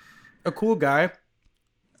was a cool guy,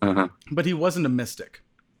 but he wasn't a mystic.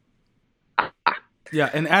 Yeah,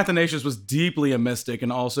 and Athanasius was deeply a mystic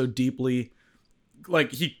and also deeply,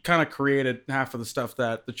 like, he kind of created half of the stuff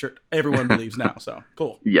that the church, everyone believes now. So,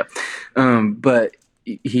 cool. Yeah. But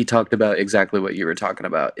he talked about exactly what you were talking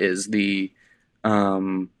about, is the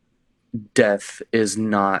death is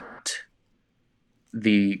not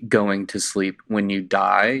the going to sleep when you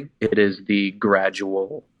die. It is the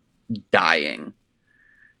gradual dying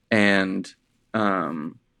and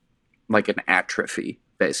like an atrophy,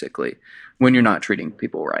 basically, when you're not treating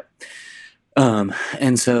people right.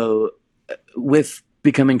 And so with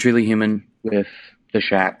Becoming Truly Human, with The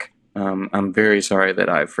Shack, I'm very sorry that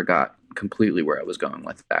I forgot completely where I was going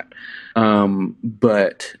with that.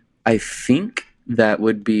 But I think that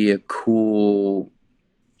would be a cool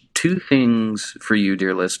 2 things for you,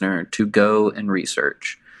 dear listener, to go and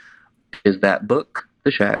research, is that book,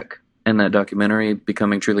 The Shack, and that documentary,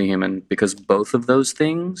 Becoming Truly Human, because both of those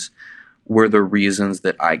things were the reasons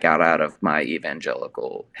that I got out of my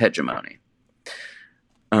evangelical hegemony.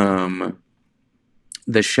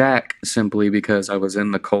 The Shack, simply because I was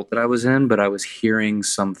in the cult that I was in, but I was hearing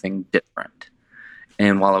something different.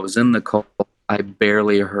 And while I was in the cult, I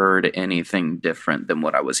barely heard anything different than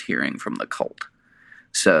what I was hearing from the cult.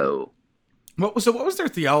 So what was their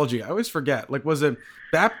theology? I always forget. Like, was it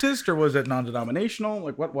Baptist or was it non-denominational?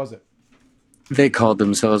 Like, what was it? they called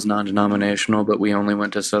themselves non-denominational, but we only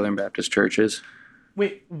went to Southern Baptist churches.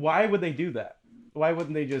 Wait, why would they do that? Why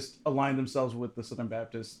wouldn't they just align themselves with the Southern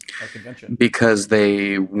Baptist Convention? Because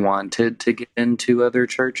they wanted to get into other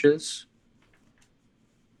churches,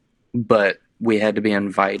 but we had to be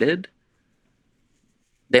invited.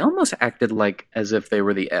 They almost acted like as if they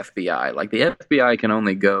were the FBI. Like the FBI can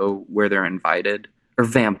only go where they're invited. Or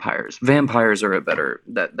vampires. Vampires are a better.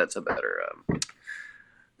 That's a better.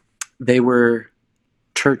 They were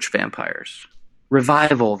church vampires,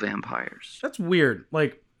 revival vampires. That's weird.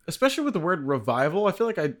 Like, especially with the word revival, I feel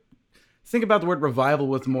like I think about the word revival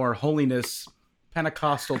with more holiness,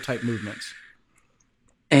 Pentecostal type movements.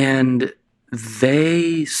 And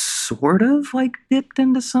they sort of like dipped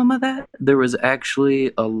into some of that. There was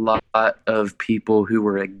actually a lot of people who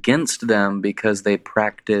were against them because they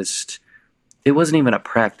practiced. It wasn't even a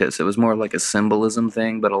practice. It was more like a symbolism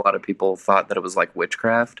thing, but a lot of people thought that it was like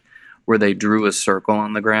witchcraft, where they drew a circle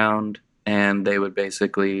on the ground and they would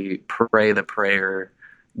basically pray the prayer,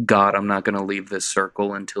 God, I'm not going to leave this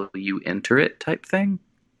circle until you enter it, type thing.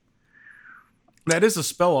 That is a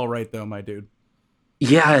spell, all right, though, my dude.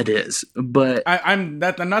 Yeah, it is. But I'm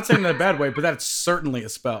not saying in a bad way, but that's certainly a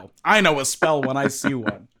spell. I know a spell when I see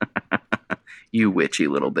one. You witchy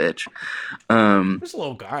little bitch. Just a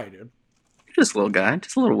little guy, dude. Just a little guy.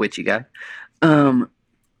 Just a little witchy guy.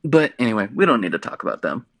 But anyway, we don't need to talk about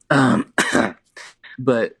them.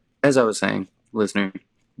 But as I was saying, listener,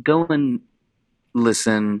 go and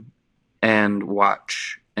listen and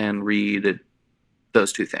watch and read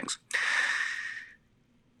those two things,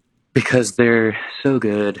 because they're so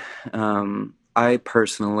good. I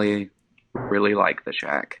personally really like The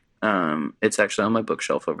Shack. It's actually on my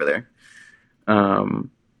bookshelf over there.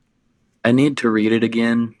 Um, I need to read it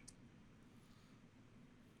again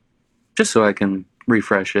just so I can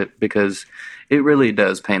refresh it because it really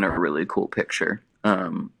does paint a really cool picture.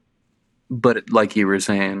 But like you were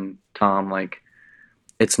saying, Tom, like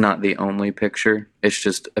it's not the only picture. It's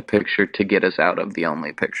just a picture to get us out of the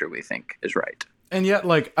only picture we think is right. And yet,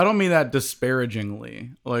 like, I don't mean that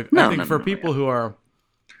disparagingly. Like, I No, think no, for no, people yeah. who are,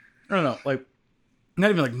 I don't know, like, not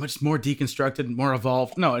even like much more deconstructed, more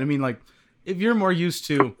evolved. No, I mean, like, if you're more used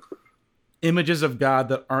to images of God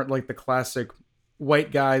that aren't like the classic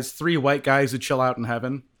white guys, three white guys who chill out in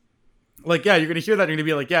heaven, like, yeah, you're going to hear that. And you're going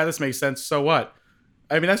to be like, yeah, this makes sense. So what?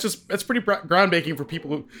 I mean, that's pretty groundbreaking for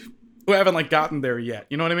people who haven't like gotten there yet.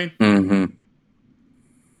 You know what I mean? Mm-hmm.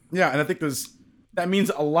 Yeah. And I think that means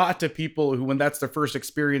a lot to people who, when that's their first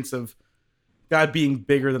experience of God being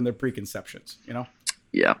bigger than their preconceptions, you know?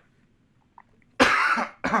 Yeah.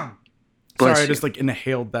 Sorry, Bless I you. just like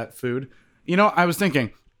inhaled that food. You know, I was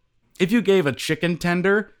thinking, if you gave a chicken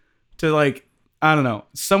tender to like, I don't know,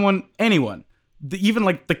 anyone, even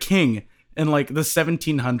like the king in like the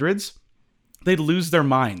 1700s, they'd lose their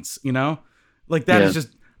minds, you know? Like that is Yeah.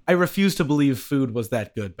 just, I refuse to believe food was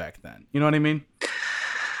that good back then. You know what I mean?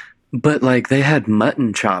 But like they had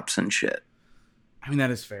mutton chops and shit. I mean, that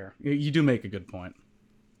is fair. You do make a good point.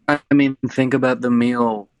 I mean, think about the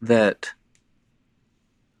meal that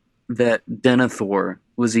Denethor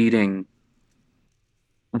was eating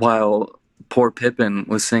while poor Pippin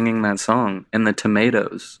was singing that song, and the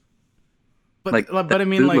tomatoes. But, Like but that I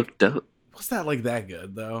mean, food like, looked dope. was that like that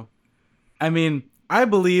good though? I mean, I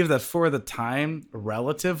believe that for the time,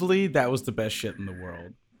 relatively, that was the best shit in the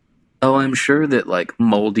world. Oh, I'm sure that like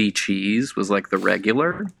moldy cheese was like the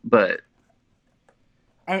regular, but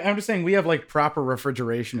I'm just saying we have like proper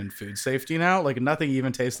refrigeration and food safety now. Like nothing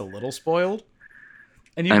even tastes a little spoiled,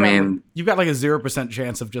 and I mean, you've got like a 0%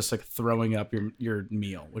 chance of just like throwing up your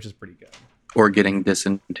meal, which is pretty good. or getting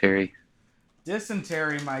dysentery.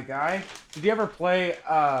 Dysentery, my guy. Did you ever play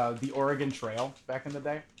the Oregon Trail back in the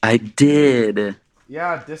day? I did.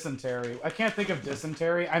 Yeah, dysentery. I can't think of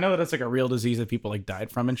dysentery. I know that it's like a real disease that people like died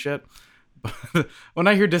from and shit. But when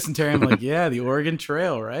I hear dysentery, I'm like, yeah, the Oregon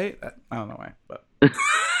Trail, right? I don't know why, but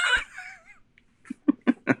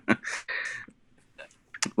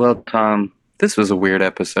Well, Tom, this was a weird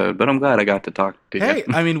episode, but I'm glad I got to talk to you. hey,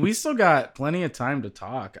 I mean, we still got plenty of time to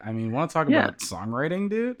talk. I mean, want to talk Yeah. about songwriting,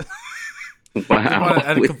 dude? Wow.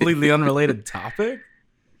 At a completely unrelated topic?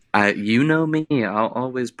 You know me. I'll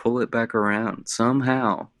always pull it back around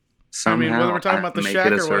somehow. I mean, whether Somehow, we're talking I about the make shack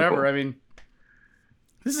it a or whatever, circle. I mean,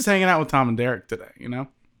 this is hanging out with Tom and Derek today, you know?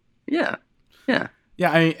 Yeah, yeah.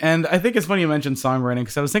 Yeah, and I think it's funny you mentioned songwriting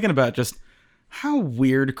because I was thinking about just how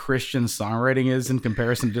weird Christian songwriting is in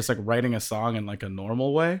comparison to just like writing a song in like a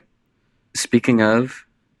normal way. Speaking of,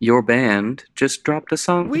 your band just dropped a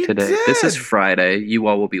song We today. This is did! Friday. You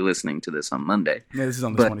all will be listening to this on Monday. Yeah, this is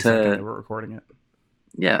on the But 22nd that we're recording it.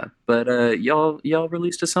 yeah, but y'all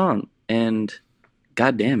released a song, and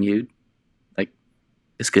goddamn, you, like,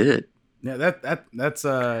 it's good. Yeah, that's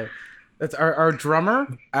our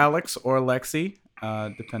drummer Alex or Lexi,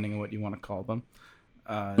 depending on what you want to call them.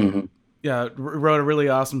 Mhm. Yeah, wrote a really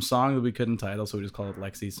awesome song that we couldn't title, so we just called it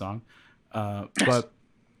Lexi's song. But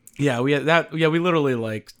yeah, we had that. Yeah, we literally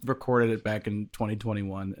like recorded it back in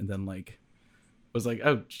 2021, and then like was like,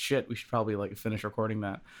 oh shit, we should probably like finish recording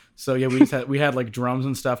that. So yeah, we had like drums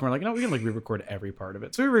and stuff. And we're like, we can like re-record every part of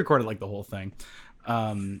it. So we recorded like the whole thing.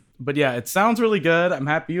 But yeah, it sounds really good. I'm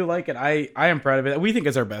happy you like it. I am proud of it. We think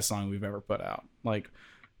it's our best song we've ever put out. Like,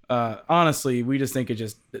 honestly, we just think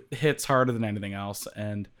it hits harder than anything else,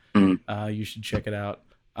 and you should check it out.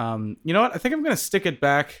 You know what? I think I'm gonna stick it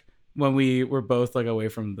back when we were both like away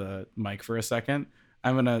from the mic for a second.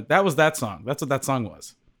 That was that song. That's what that song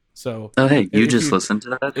was. So Oh, hey, you if just listened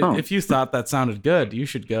to that song. if you thought that sounded good, you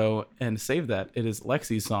should go and save that. It is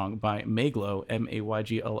Lexi's song by Mayglow,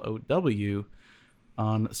 Mayglow,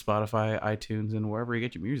 on Spotify, iTunes, and wherever you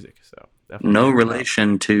get your music. So definitely No check it out.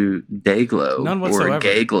 relation to Dayglow None or whatsoever.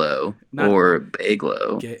 Gayglow Not- or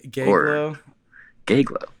Bayglow Gay or Glow.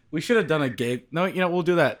 Gayglow. We should have done a gay. No, we'll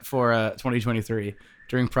do that for 2023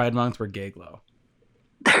 during Pride Month. We're Gay Glow.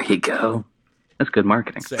 There you go. That's good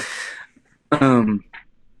marketing. Sick.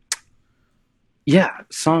 Yeah,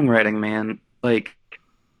 songwriting, man. Like,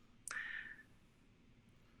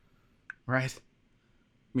 Right.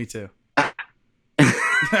 Me too.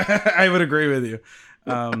 I would agree with you.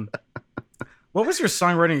 What was your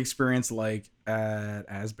songwriting experience like at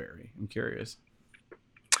Asbury? I'm curious.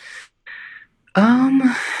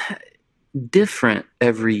 different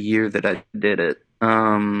every year that I did it.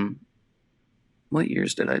 What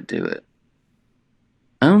years did I do it?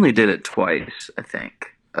 I only did it twice, I think.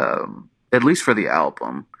 At least for the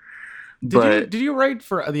album. But Did you write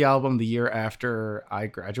for the album the year after I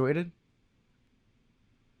graduated?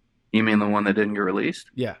 you mean the one that didn't get released?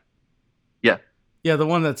 Yeah. Yeah. Yeah, the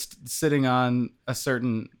one that's sitting on a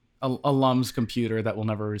certain alum's computer that will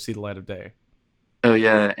never see the light of day. Oh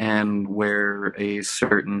yeah, and where a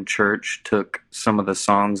certain church took some of the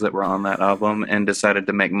songs that were on that album and decided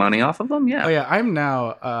to make money off of them. Oh Yeah. yeah, I'm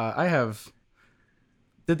now. I have.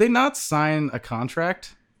 Did they not sign a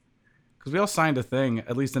contract? Because we all signed a thing,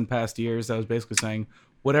 at least in past years, that was basically saying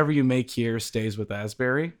whatever you make here stays with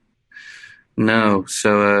Asbury. No,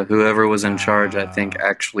 so whoever was in charge, I think, Ah.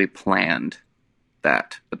 actually planned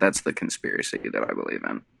that. But that's the conspiracy that I believe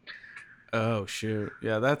in. Oh shoot,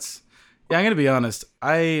 yeah, that's. Yeah, I'm gonna be honest.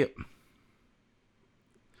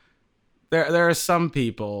 There are some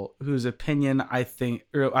people whose opinion I think,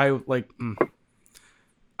 or I like.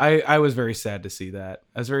 I was very sad to see that.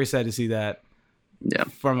 I was very sad to see that Yeah.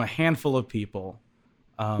 from a handful of people.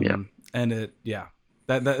 Yeah. And it, yeah,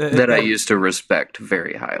 That I used to respect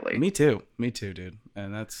very highly. Me too, dude.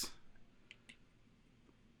 And that's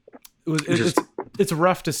Just- it's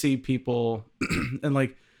rough to see people and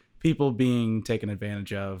like people being taken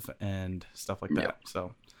advantage of and stuff like that. Yeah.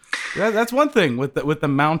 So that's one thing with the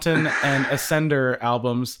Mountain and Ascender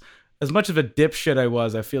albums. As much of a dipshit I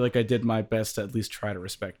was, I feel like I did my best to at least try to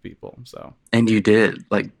respect people. So And you did.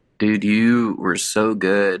 Like, dude, you were so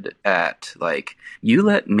good at, like, you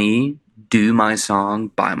let me do my song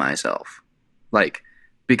by myself. Like,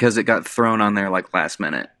 because it got thrown on there, like, last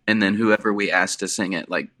minute. And then whoever we asked to sing it,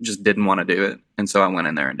 like, just didn't want to do it. And so I went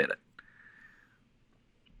in there and did it.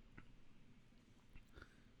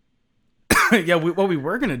 yeah, what we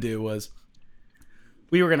were gonna do was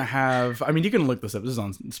we were gonna have. I mean, you can look this up. This is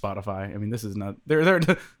on Spotify. I mean, this is not.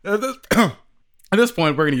 At this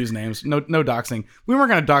point, we're gonna use names. No doxing. We weren't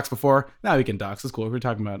gonna dox before. Now we can dox. It's cool. We're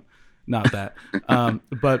talking about not that.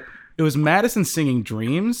 But it was Madison singing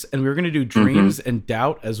 "Dreams," and we were gonna do "Dreams" and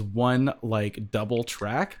 "Doubt" as one like double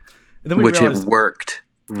track. And then we Which realized it worked.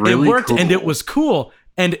 Really it worked, cool. and it was cool.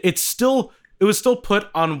 And it was still put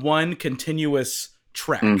on one continuous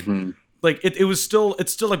track. Mhm. Like it's still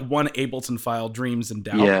like one Ableton file, Dreams and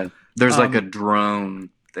Doubt. Yeah. There's like Um, a drone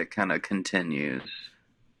that kind of continues.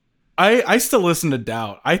 I still listen to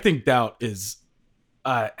Doubt. I think Doubt is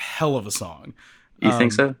a hell of a song. You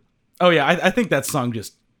think so? Oh yeah, I think that song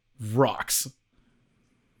just rocks.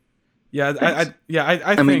 Yeah, I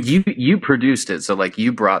I mean, think. you produced it, so like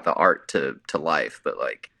you brought the art to life, but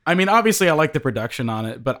like I mean, obviously, I like the production on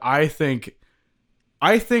it, but I think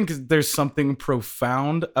there's something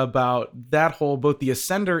profound about that whole both the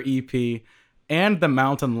Ascender EP and the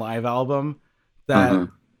Mountain Live album that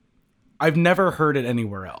Mhm. I've never heard it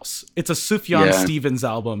anywhere else. It's a Sufjan Yeah. Stevens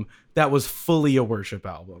album that was fully a worship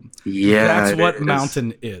album. yeah, That's it what is.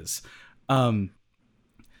 Mountain is.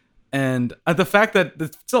 And the fact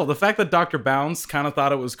that Dr. Bounce kind of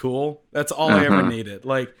thought it was cool, that's all I ever Uh-huh. needed.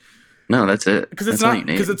 Like, No, that's it. because it's That's all not you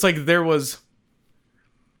need. because it's like there was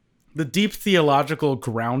the deep theological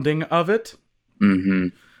grounding of it Mm-hmm.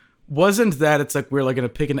 wasn't that it's like we're like going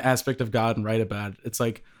to pick an aspect of God and write about it. It's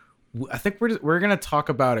like I think we're going to talk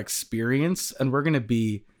about experience and we're going to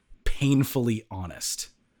be painfully honest.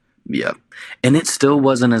 Yeah, and it still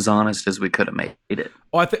wasn't as honest as we could have made it.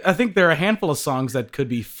 Oh, I think there are a handful of songs that could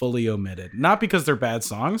be fully omitted, not because they're bad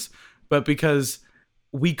songs, but because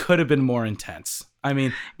we could have been more intense. I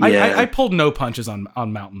mean, Yeah. I pulled no punches on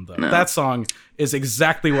Mountain though. No. That song is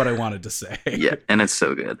exactly what I wanted to say. Yeah, and it's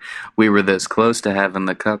so good. We were this close to having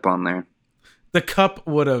the cup on there, The cup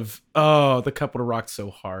would have rocked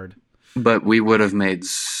so hard. but we would have made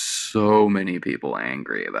so many people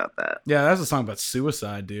angry about that. Yeah, that's a song about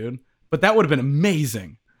suicide, dude. But that would have been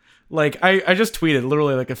amazing. Like I just tweeted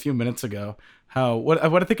literally like a few minutes ago how what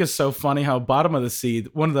I think is so funny how Bottom of the Sea,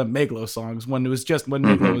 one of the Meglo songs, when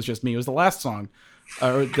Meglo was just me, it was the last song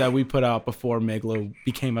that we put out before Meglo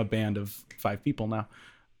became a band of 5 people now.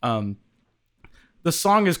 The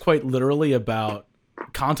song is quite literally about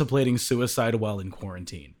contemplating suicide while in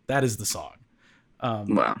quarantine. That is the song.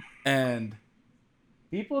 Wow. And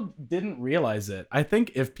people didn't realize it. I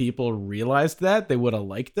think if people realized that, they would have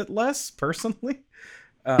liked it less, personally.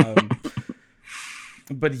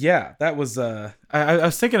 But yeah, that was. I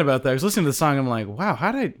was thinking about that. I was listening to the song. I'm like, wow,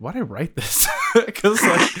 why did I write this? Because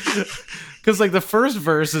like the first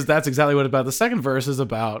verse is that's exactly what it's about. The second verse is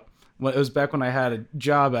about. It was back when I had a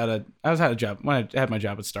job when I had my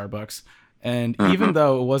job at Starbucks, and even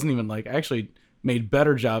though it wasn't even like I actually made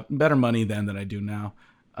better money then than I do now.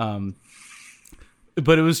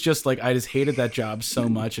 but it was just like I just hated that job so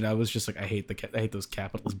much, and I was just like I hate those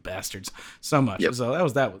capitalist bastards so much. Yep. So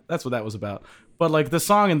that's what that was about. But like the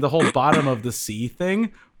song and the whole bottom of the sea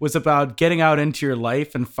thing was about getting out into your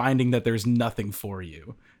life and finding that there's nothing for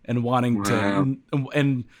you and wanting to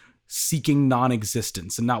and seeking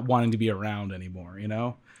non-existence and not wanting to be around anymore. You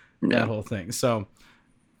know, that whole thing. So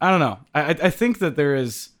I don't know. I think that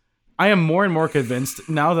I am more and more convinced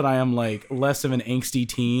now that I am like less of an angsty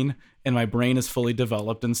teen and my brain is fully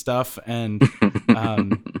developed and stuff. And,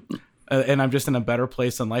 and I'm just in a better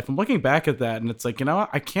place in life. I'm looking back at that and it's like, you know what?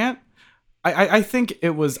 I think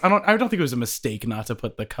it was, I don't think it was a mistake not to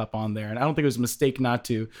put the cup on there. And I don't think it was a mistake not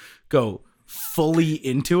to go fully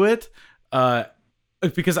into it.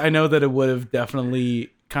 Because I know that it would have definitely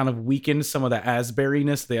kind of weakened some of the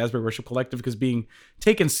Asbury-ness, the Asbury Worship Collective, because being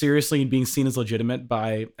taken seriously and being seen as legitimate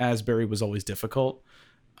by Asbury was always difficult.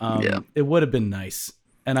 It would have been nice.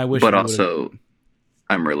 And I wish. But also,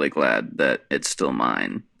 I'm really glad that it's still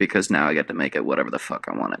mine because now I get to make it whatever the fuck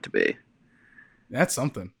I want it to be. That's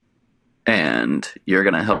something. And you're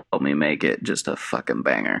going to help me make it just a fucking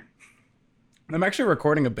banger. I'm actually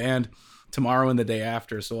recording a band tomorrow and the day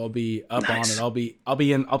after, so I'll be up on it. I'll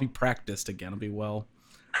be practiced again. I'll be well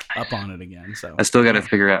up on it again. So I still got to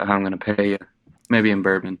figure out how I'm going to pay you. Maybe in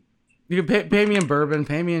bourbon. You can pay me in bourbon,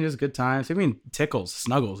 pay me in just good times, pay me in tickles,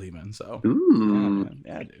 snuggles even. So ooh,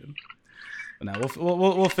 yeah, dude. But now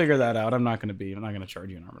we'll figure that out. I'm not gonna charge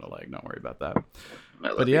you an arm and a leg. Don't worry about that.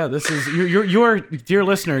 But yeah, this is you are, dear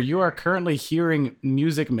listener, you are currently hearing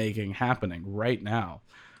music making happening right now.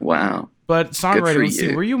 Wow. But songwriting, let's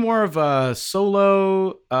see, were you more of a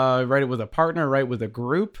solo, write it with a partner, write with a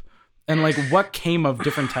group? And like what came of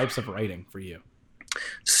different types of writing for you?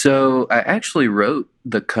 So I actually wrote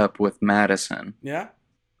The Cup with Madison. Yeah.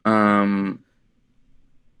 I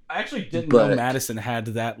actually didn't know Madison had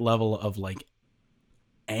that level of like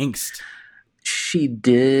angst. She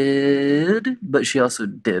did, but she also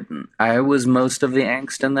didn't. I was most of the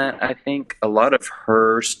angst in that, I think. A lot of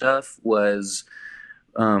her stuff was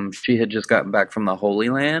she had just gotten back from the Holy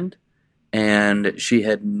Land and she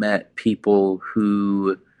had met people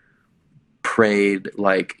who prayed,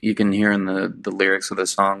 like you can hear in the lyrics of the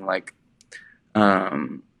song, like,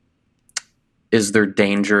 is there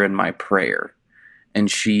danger in my prayer? And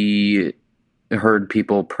she heard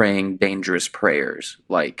people praying dangerous prayers.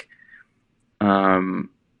 Like,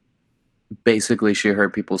 basically she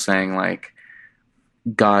heard people saying like,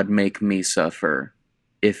 God, make me suffer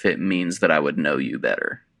if it means that I would know you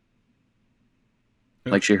better.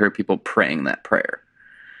 Yeah. Like she heard people praying that prayer.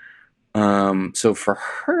 So for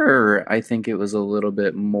her, I think it was a little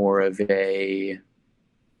bit more of a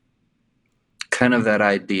kind of that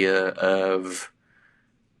idea of,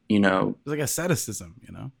 you know, it was like asceticism,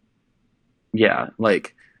 you know? Yeah.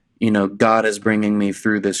 Like, you know, God is bringing me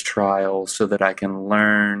through this trial so that I can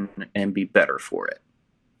learn and be better for it.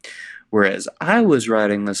 Whereas I was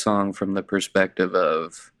writing the song from the perspective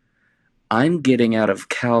of, I'm getting out of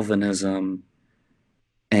Calvinism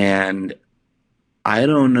and I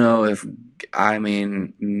don't know if, I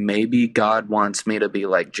mean, maybe God wants me to be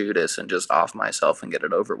like Judas and just off myself and get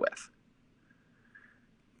it over with.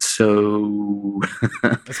 So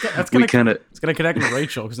it's gonna connect with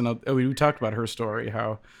Rachel because we talked about her story,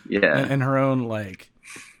 how and her own, like,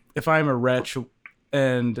 if I'm a wretch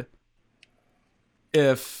and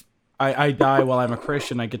if I die while I'm a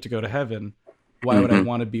Christian, I get to go to heaven. Why would I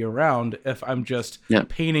want to be around if I'm just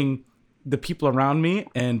painting the people around me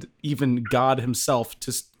and even God himself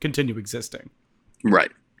to continue existing?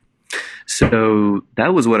 Right. So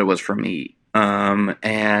that was what it was for me.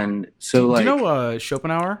 And so do you know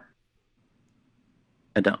Schopenhauer?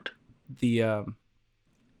 I don't.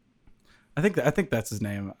 I think that's his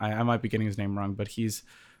name. I might be getting his name wrong, but he's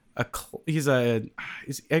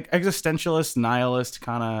existentialist, nihilist,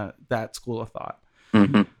 kind of that school of thought.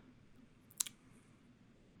 Mm-hmm.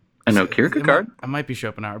 I know Kierkegaard. I might be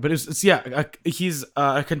Schopenhauer, but he's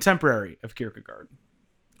a contemporary of Kierkegaard.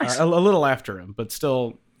 Nice. A little after him, but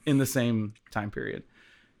still in the same time period.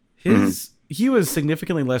 He was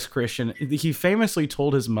significantly less Christian. He famously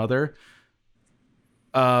told his mother,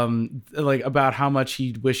 like, about how much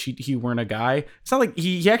he wished he weren't a guy. It's not like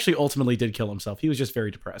he actually ultimately did kill himself. He was just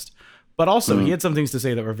very depressed, but also he had some things to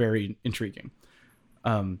say that were very intriguing.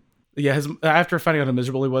 After finding out how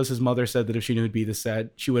miserable he was, his mother said that if she knew he'd be this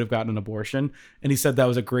sad, she would have gotten an abortion. And he said that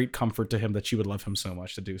was a great comfort to him that she would love him so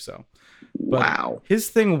much to do so. But wow. His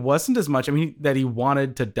thing wasn't as much, that he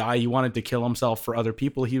wanted to die. He wanted to kill himself for other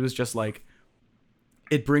people. He was just like,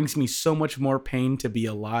 it brings me so much more pain to be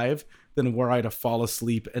alive than were I to fall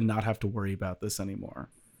asleep and not have to worry about this anymore.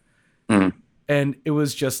 And it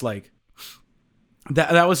was just like,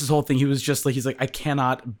 that was his whole thing. He was just like, he's like, I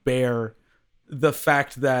cannot bear the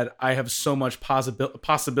fact that I have so much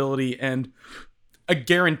possibility and a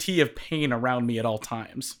guarantee of pain around me at all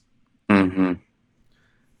times. Mm-hmm.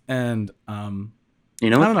 And You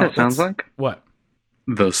know I what don't know. that sounds like? What?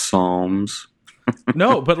 The Psalms.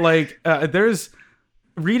 No, but like there's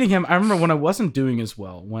reading him. I remember when I wasn't doing as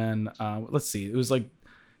well. When let's see, it was like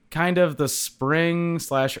kind of the spring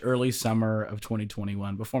 / early summer of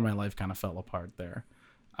 2021 before my life kind of fell apart there.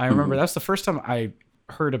 I remember that's the first time I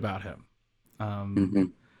heard about him.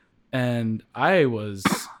 And I was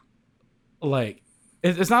like,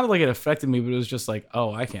 it's not like it affected me, but it was just like,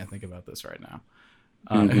 oh, I can't think about this right now.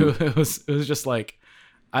 It was just like,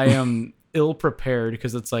 I am ill prepared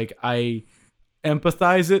because it's like, I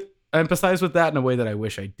empathize with that in a way that I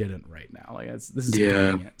wish I didn't right now. Like this is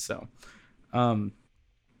convenient. So,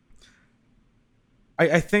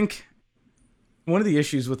 I think one of the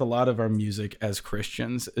issues with a lot of our music as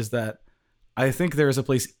Christians is that I think there is a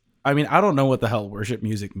place. I mean, I don't know what the hell worship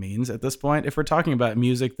music means at this point. If we're talking about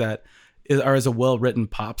music that is a well-written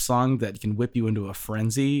pop song that can whip you into a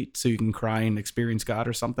frenzy so you can cry and experience God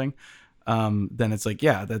or something, then it's like,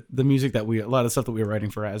 yeah, that the music that a lot of stuff that we were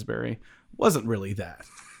writing for Asbury wasn't really that.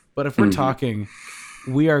 But if we're talking,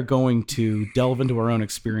 we are going to delve into our own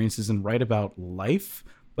experiences and write about life,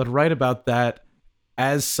 but write about that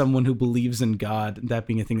as someone who believes in God, that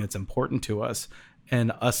being a thing that's important to us,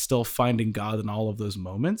 and us still finding God in all of those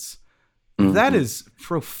moments. That is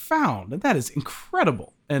profound. And that is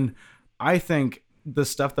incredible. And I think the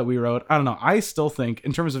stuff that we wrote, I don't know, I still think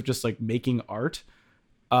in terms of just like making art,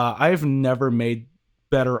 I've never made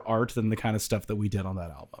better art than the kind of stuff that we did on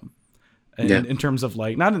that album. And in terms of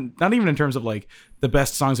like, not even in terms of like the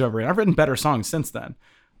best songs I've ever written. I've written better songs since then.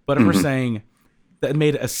 But if we're saying that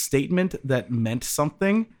made a statement that meant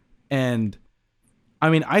something, and I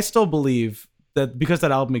mean, I still believe that because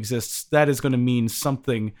that album exists, that is going to mean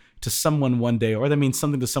something to someone one day, or that means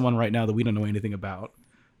something to someone right now that we don't know anything about.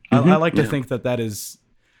 I like to think that is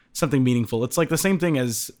something meaningful. It's like the same thing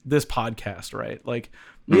as this podcast, right? Like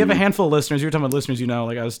we have a handful of listeners. You're talking about listeners,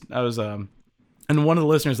 like I was, and one of the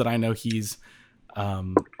listeners that I know,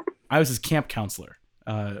 I was his camp counselor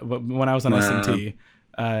when I was on SMT,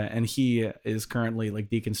 and he is currently like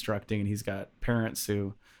deconstructing, and he's got parents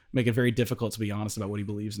who make it very difficult to be honest about what he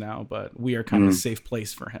believes now, but we are kind of a safe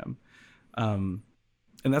place for him. And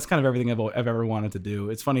that's kind of everything I've ever wanted to do.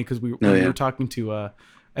 It's funny because we were talking to,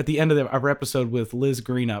 at the end of our episode with Liz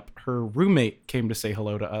Greenup, her roommate came to say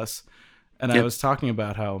hello to us. And I was talking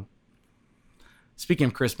about how, speaking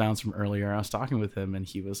of Chris Bounce from earlier, I was talking with him and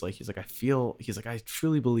he's like, I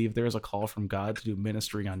truly believe there is a call from God to do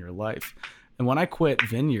ministry on your life. And when I quit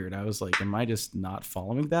Vineyard, I was like, am I just not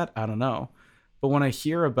following that? I don't know. But when I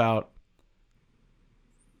hear about,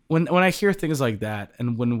 when I hear things like that,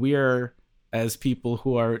 and when we are, as people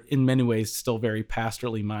who are in many ways still very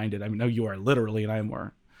pastorally minded, I mean, no, you are literally, and I'm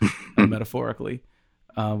more metaphorically.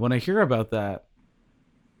 When I hear about that,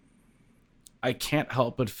 I can't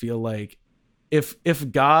help but feel like if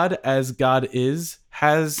God, as God is,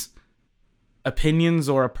 has opinions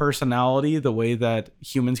or a personality the way that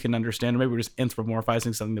humans can understand, or maybe we're just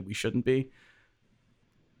anthropomorphizing something that we shouldn't be.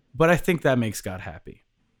 But I think that makes God happy.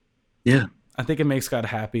 Yeah. I think it makes God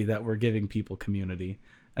happy that we're giving people community.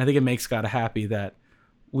 And I think it makes God happy that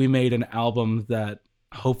we made an album that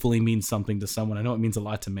hopefully means something to someone. I know it means a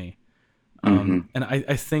lot to me. And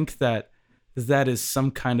I think that is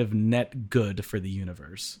some kind of net good for the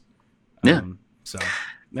universe. So,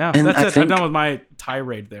 yeah, and that's it. I'm done with my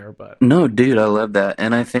tirade there. But no, dude, I love that.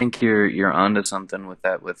 And I think you're onto something with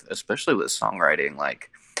that, especially with songwriting.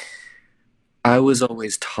 Like, I was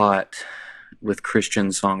always taught with Christian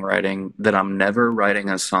songwriting that I'm never writing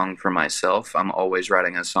a song for myself. I'm always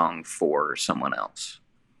writing a song for someone else.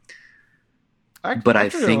 I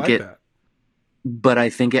think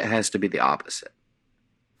it has to be the opposite.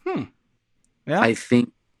 Yeah. I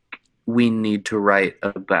think we need to write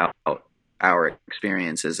about our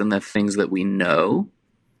experiences and the things that we know,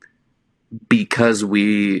 because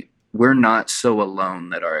we're not so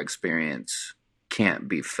alone that our experience can't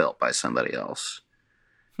be felt by somebody else.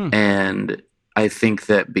 And I think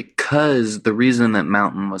that because the reason that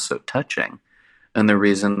Mountain was so touching, and the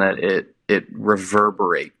reason that it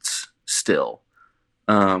reverberates still,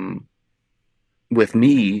 with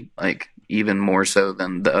me, like even more so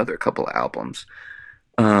than the other couple of albums,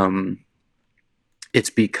 it's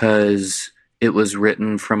because it was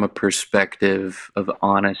written from a perspective of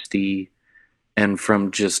honesty and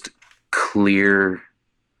from just clear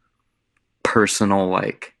personal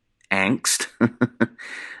like angst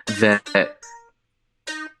that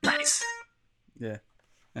nice. Yeah.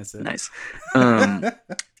 That's it. Nice.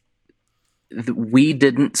 We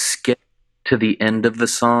didn't skip to the end of the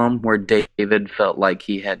psalm where David felt like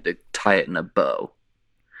he had to tie it in a bow.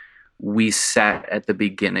 We sat at the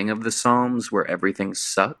beginning of the psalms where everything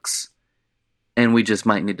sucks, and we just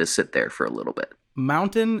might need to sit there for a little bit.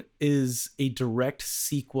 Mountain is a direct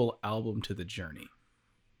sequel album to The Journey.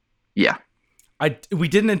 Yeah. We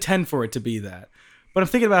didn't intend for it to be that. But I'm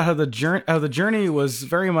thinking about how the journey was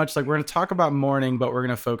very much like we're going to talk about mourning, but we're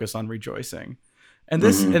going to focus on rejoicing. And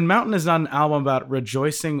and Mountain is not an album about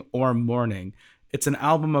rejoicing or mourning. It's an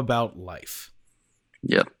album about life.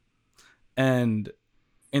 Yep. And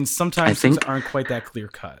sometimes things aren't quite that clear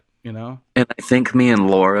cut, you know? And I think me and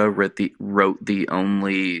Laura wrote the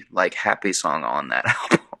only like happy song on that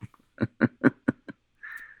album.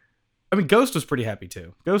 I mean, Ghost was pretty happy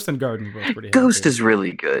too. Ghost and Garden were both pretty happy. Ghost is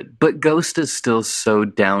really good, but Ghost is still so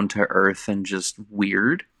down to earth and just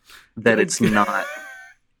weird that it's not.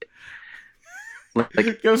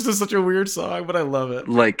 Like, Ghost is such a weird song, but I love it.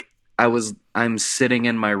 Like I'm sitting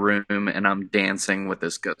in my room and I'm dancing with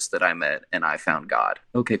this ghost that I met, and I found God.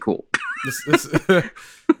 Okay, cool.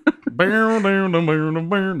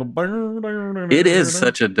 It is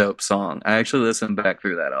such a dope song. I actually listened back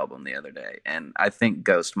through that album the other day, and I think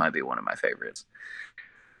Ghost might be one of my favorites.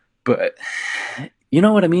 But you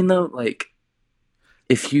know what I mean, though? Like,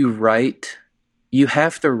 if you write, you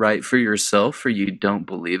have to write for yourself, or you don't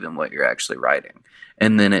believe in what you're actually writing.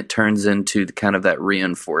 And then it turns into kind of that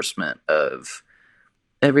reinforcement of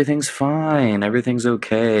everything's fine, everything's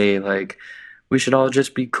okay, like we should all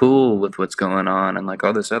just be cool with what's going on and like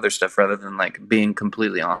all this other stuff, rather than like being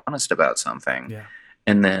completely honest about something. Yeah.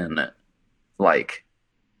 And then like,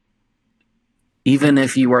 even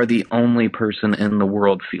if you are the only person in the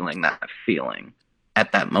world feeling that feeling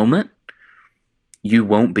at that moment, you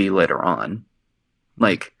won't be later on.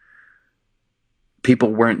 Like, people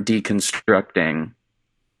weren't deconstructing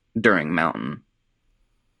during Mountain,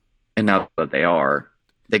 and now that they are,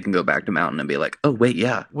 they can go back to Mountain and be like, oh wait,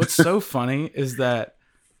 yeah. What's so funny is that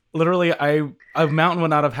literally a Mountain would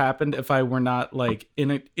not have happened if I were not like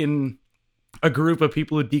in a group of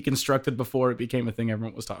people who deconstructed before it became a thing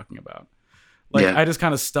everyone was talking about. Like, I just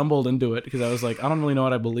kind of stumbled into it because I was like, I don't really know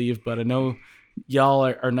what I believe, but I know y'all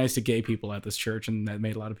are nice to gay people at this church, and that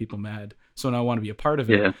made a lot of people mad, so now I want to be a part of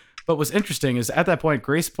it. Yeah. But what's interesting is at that point,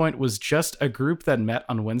 Grace Point was just a group that met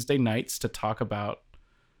on Wednesday nights to talk about,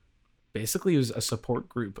 basically it was a support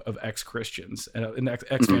group of ex-Christians and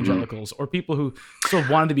ex-evangelicals, or people who still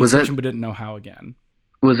wanted to be Christian but didn't know how again.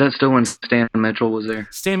 Was that still when Stan Mitchell was there?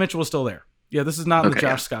 Stan Mitchell was still there. Yeah, this is not in the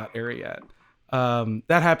Josh Scott area yet.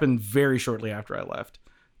 That happened very shortly after I left.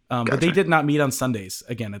 But they did not meet on Sundays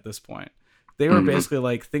again at this point. They were basically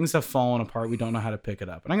like, things have fallen apart. We don't know how to pick it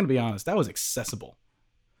up. And I'm going to be honest, that was accessible.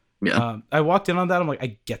 Yeah. I walked in on that. I'm like,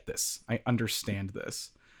 I get this. I understand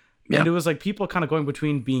this. Yeah. And it was like people kind of going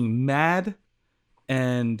between being mad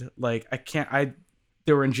and like,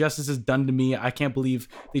 there were injustices done to me. I can't believe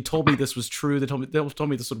they told me this was true. They told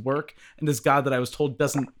me this would work. And this God that I was told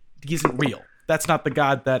he isn't real. That's not the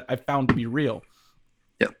God that I found to be real.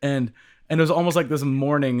 Yeah. And it was almost like this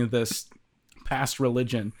mourning, this past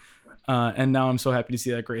religion. And now I'm so happy to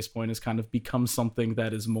see that Grace Point has kind of become something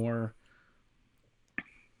that is more,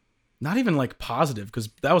 not even like positive, because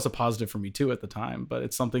that was a positive for me too at the time, but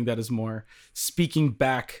it's something that is more speaking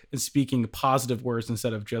back and speaking positive words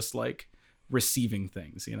instead of just like receiving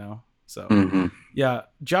things, you know? So yeah,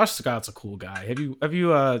 Josh Scott's a cool guy. Have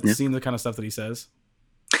you seen the kind of stuff that he says?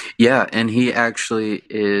 Yeah, and he actually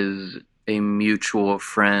is a mutual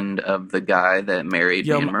friend of the guy that married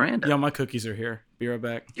me and Miranda. Yo, my cookies are here. Be right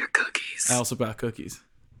back. Your cookies. I also brought cookies.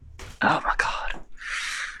 Oh my god.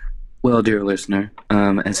 Well, dear listener,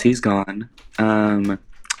 as he's gone, I'm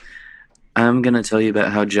going to tell you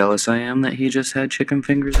about how jealous I am that he just had chicken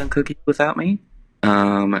fingers and cookies without me.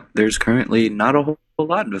 There's currently not a whole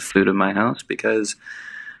lot of food in my house because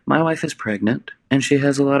my wife is pregnant and she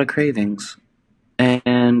has a lot of cravings.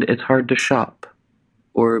 And it's hard to shop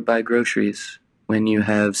or buy groceries when you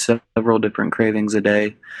have several different cravings a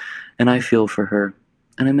day. And I feel for her.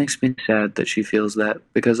 And it makes me sad that she feels that,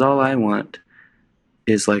 because all I want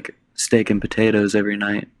is like steak and potatoes every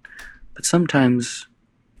night. But sometimes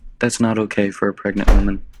that's not okay for a pregnant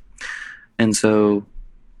woman. And so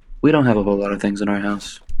we don't have a whole lot of things in our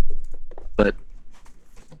house. But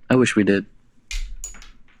I wish we did.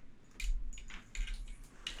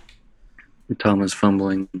 Tom is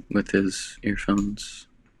fumbling with his earphones.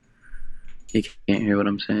 He can't hear what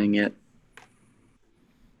I'm saying yet.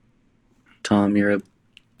 Tom, you're a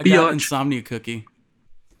I got an insomnia cookie.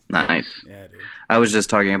 Nice. Yeah, dude. I was just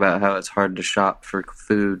talking about how it's hard to shop for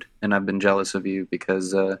food, and I've been jealous of you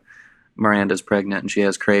because Miranda's pregnant and she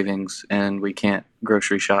has cravings, and we can't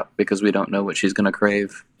grocery shop because we don't know what she's going to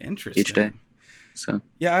crave Interesting. each day. So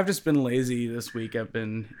Yeah, I've just been lazy this week. I've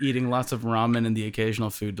been eating lots of ramen and the occasional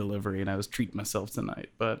food delivery, and I was treating myself tonight.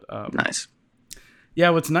 But nice. yeah,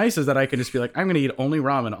 what's nice is that I can just be like, I'm going to eat only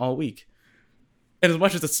ramen all week. And as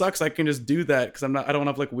much as it sucks, I can just do that because I don't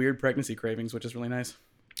have like weird pregnancy cravings, which is really nice.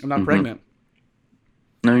 I'm not pregnant.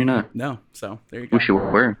 No, you're not. No, so there you go. Wish you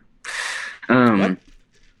were. What?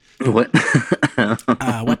 What?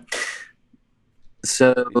 What?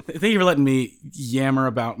 So Thank you for letting me yammer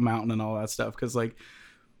about Mountain and all that stuff because like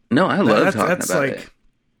no, I love that's talking about like it.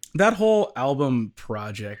 that whole album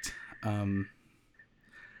project. I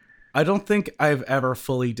don't think I've ever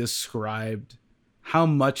fully described how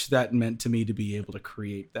much that meant to me to be able to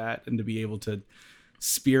create that and to be able to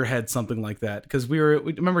spearhead something like that. Because we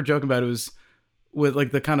remember joking about it was with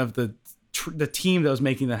like the kind of the team that was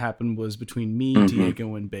making that happen was between me,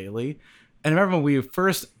 Diego, and Bailey. And I remember when we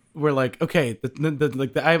first were like, okay,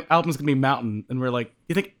 the album's gonna be Mountain, and we're like,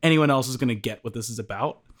 you think anyone else is gonna get what this is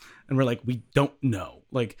about? And we're like, we don't know.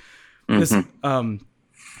 Like this, and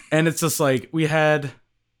it's just like we had.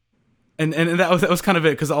 And that was kind of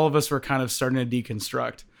it because all of us were kind of starting to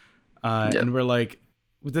deconstruct, and we're like,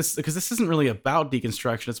 this because this isn't really about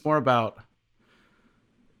deconstruction. It's more about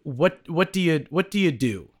what do you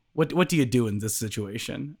do? What do you do in this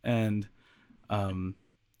situation? And I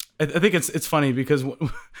think it's funny because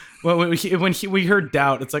when we heard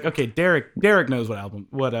Doubt, it's like, okay, Derek knows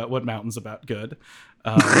what Mountain's about. Good,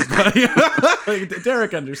 but, like,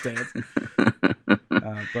 Derek understands.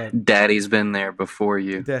 But Daddy's been there before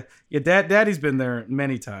you. Daddy's been there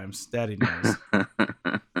many times. Daddy knows.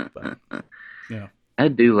 But, yeah.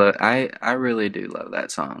 I really do love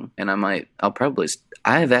that song, and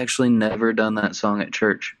I have actually never done that song at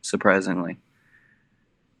church, surprisingly.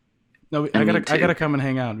 No, I gotta come and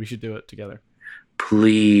hang out. We should do it together.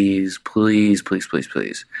 Please, please, please, please,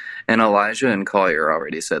 please. And Elijah and Collier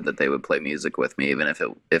already said that they would play music with me, even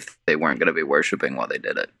if they weren't going to be worshiping while they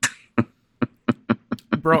did it.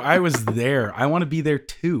 Bro, I was there. I want to be there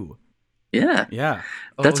too. Yeah, Yeah.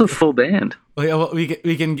 that's a full band. We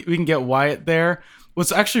can get Wyatt there.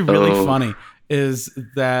 What's actually really funny is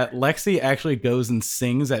that Lexi actually goes and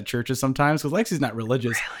sings at churches sometimes because Lexi's not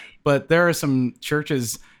religious, but there are some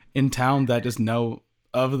churches in town that just know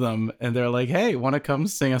of them, and they're like, "Hey, want to come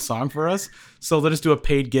sing a song for us?" So they'll just do a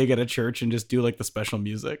paid gig at a church and just do like the special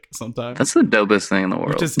music sometimes. That's the dopest thing in the world.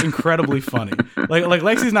 Which is incredibly funny. Like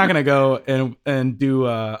Lexi's not gonna go and do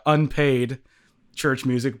unpaid church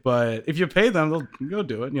music, but if you pay them, they'll go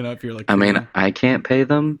do it. You know, if you're like, I mean, I can't pay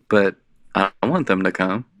them, but I want them to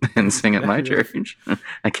come and sing at my church.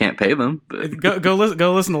 I can't pay them, but go listen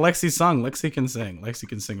to Lexi's song. Lexi can sing. Lexi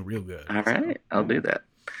can sing real good. All right, I'll do that.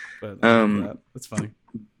 But that's funny.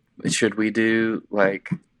 Should we do the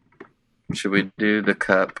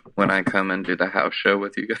cup when I come and do the house show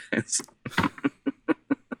with you guys?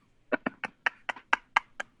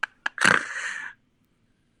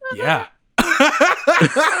 Yeah.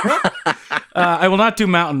 I will not do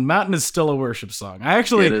Mountain. Mountain is still a worship song.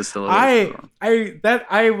 It is still a worship song.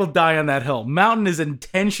 I will die on that hill. Mountain is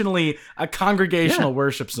intentionally a congregational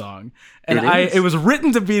worship song, and it was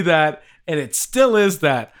written to be that, and it still is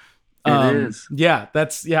that. It is. Yeah,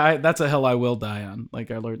 that's a hill I will die on, like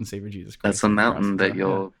our Lord and Savior Jesus Christ. That's a mountain that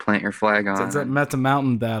you'll plant your flag on. That's a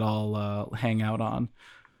mountain that I'll hang out on.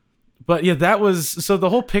 But yeah, that was so the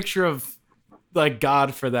whole picture of like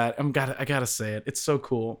God for that. I gotta say it. It's so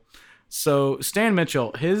cool. So Stan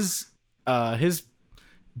Mitchell, his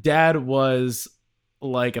dad was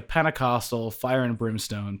like a Pentecostal fire and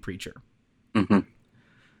brimstone preacher. Mm-hmm.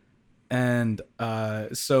 And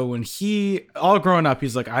so when he, all growing up,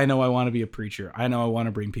 he's like, I know I want to be a preacher. I know I want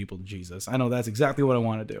to bring people to Jesus. I know that's exactly what I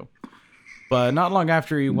want to do. But not long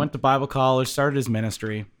after he went to Bible college, started his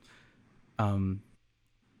ministry,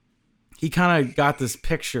 he kind of got this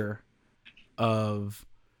picture of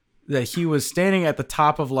that he was standing at the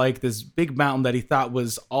top of like this big mountain that he thought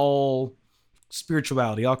was all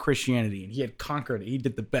spirituality, all Christianity. And he had conquered it. He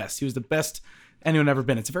did the best. He was the best anyone ever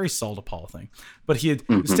been. It's a very Saul to Paul thing. But he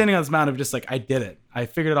was standing on this mountain of just like, I did it. I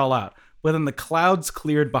figured it all out. But then the clouds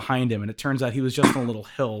cleared behind him, and it turns out he was just on a little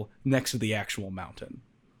hill next to the actual mountain.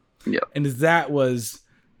 Yeah. And that was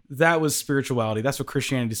spirituality. That's what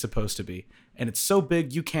Christianity is supposed to be. And it's so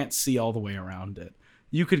big you can't see all the way around it.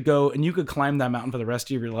 You could go and you could climb that mountain for the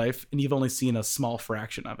rest of your life, and you've only seen a small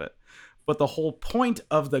fraction of it. But the whole point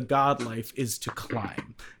of the God life is to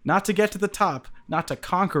climb, not to get to the top, not to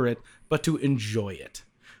conquer it, but to enjoy it,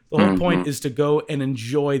 The whole point is to go and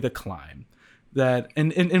enjoy the climb. That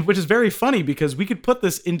and which is very funny because we could put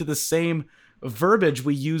this into the same verbiage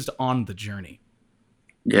we used on the journey.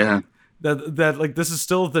 Yeah. That like this is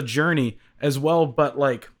still the journey as well, but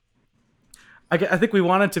like I think we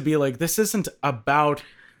want it to be like this isn't about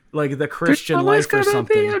like the Christian life or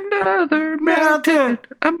something. Be another mountain.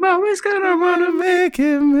 I'm always gonna wanna Make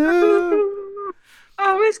him move.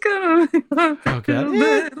 always gonna Oh god.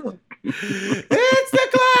 It's the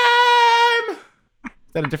climb.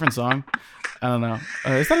 Is that a different song? I don't know.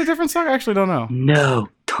 Is that a different song? I actually don't know. No,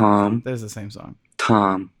 Tom. That is the same song.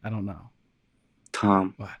 Tom. I don't know.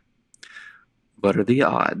 Tom. What? What are the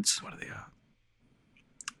odds What are they on?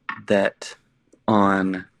 that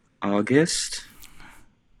on August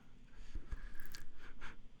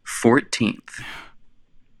 14th,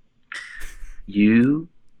 you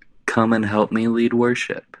come and help me lead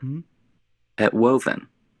worship at Woven?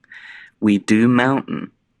 We do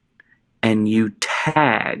mountain, and you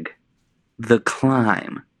tag The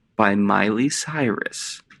Climb by Miley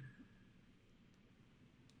Cyrus.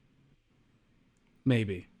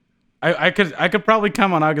 Maybe. I could probably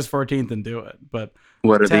come on August 14th and do it, but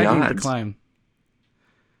What are the tagging odds? the climb.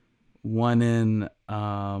 1 in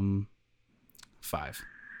 5.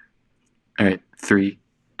 All right, 3,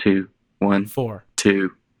 2, 1, 4.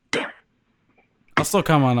 2. I'll still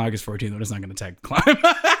come on August 14th, but it's not going to tag the climb.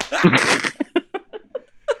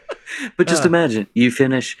 But just imagine you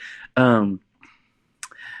finish, and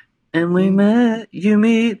we met. You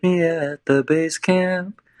meet me at the base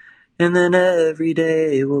camp, and then every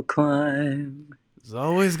day we'll climb. There's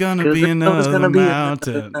always going to 'Cause be there's always another gonna be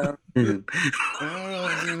mountain. mountain.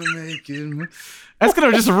 That's going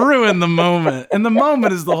to just ruin the moment. And the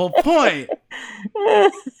moment is the whole point.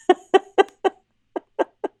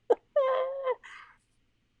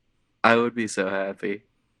 I would be so happy.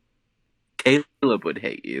 Caleb would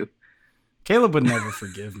hate you. Caleb would never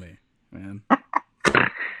forgive me, man.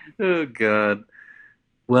 Oh, God.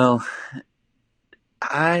 Well,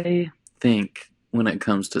 I think when it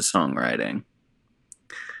comes to songwriting,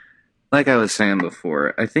 like I was saying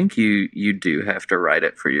before, I think you do have to write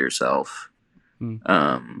it for yourself.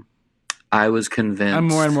 I was convinced. I'm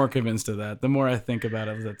more and more convinced of that. The more I think about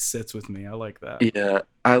it, that sits with me. I like that. Yeah,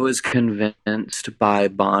 I was convinced by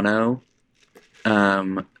Bono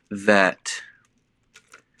that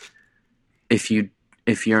if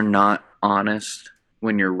you're not honest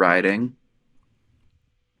when you're writing,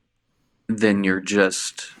 then you're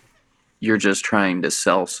just trying to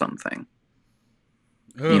sell something.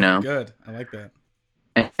 Ooh, You know? Good. I like that.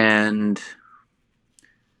 And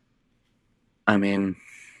I mean,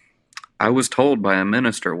 I was told by a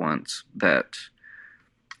minister once that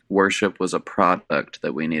worship was a product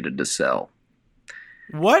that we needed to sell.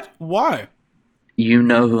 What? Why? You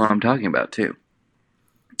know who I'm talking about too.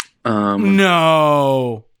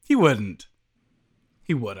 No. He wouldn't.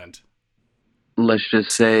 He wouldn't. Let's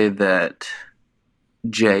just say that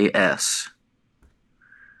JS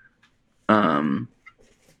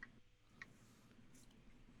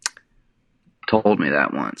told me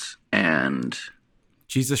that once, and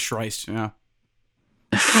Jesus Christ, yeah.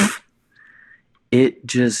 it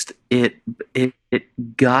just it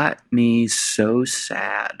got me so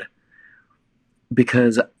sad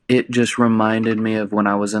because it just reminded me of when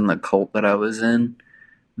I was in the cult that I was in.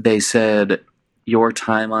 They said your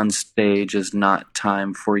time on stage is not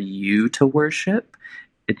time for you to worship.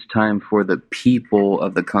 It's time for the people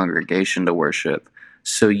of the congregation to worship.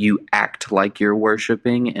 So you act like you're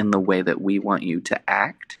worshiping in the way that we want you to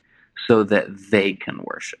act so that they can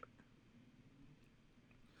worship.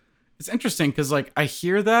 It's interesting because, like, I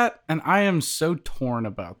hear that and I am so torn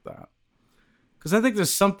about that. Because I think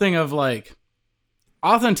there's something of, like,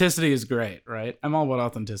 authenticity is great, right? I'm all about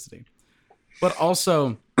authenticity. But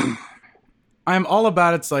also, I'm all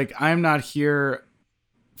about it's like, I'm not here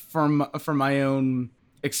for my own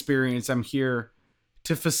experience. I'm here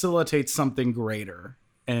to facilitate something greater.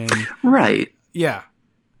 And Right. yeah.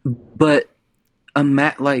 But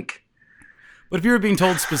But if you were being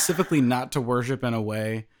told specifically not to worship in a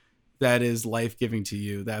way that is life-giving to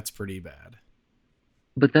you, that's pretty bad.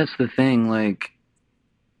 But that's the thing, like,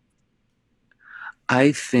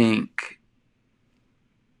 I think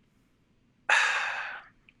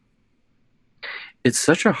it's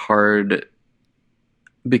such a hard,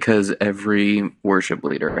 because every worship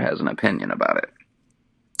leader has an opinion about it.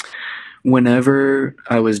 Whenever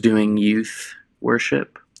I was doing youth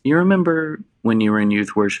worship, you remember when you were in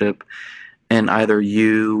youth worship and either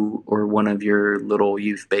you or one of your little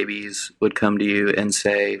youth babies would come to you and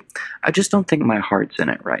say, I just don't think my heart's in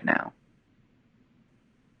it right now.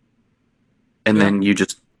 And Yeah. then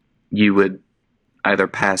you would either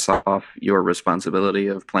pass off your responsibility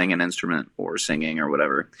of playing an instrument or singing or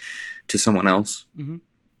whatever to someone else. Mm-hmm.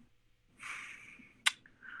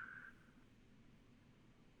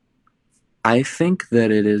 I think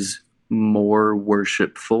that it is more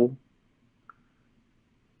worshipful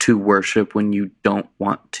to worship when you don't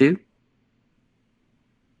want to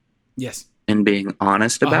Yes. and being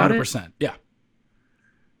honest about it 100%. Yeah.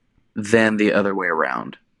 than the other way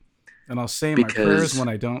around. And I'll say my Because- prayers when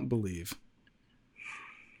I don't believe.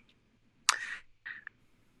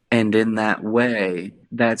 And in that way,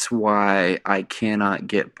 that's why I cannot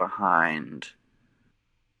get behind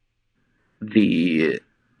the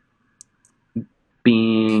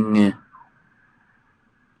being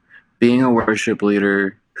a worship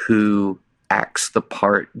leader who acts the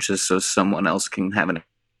part just so someone else can have an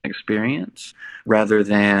experience rather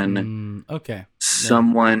than Okay.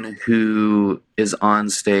 someone who is on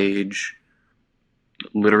stage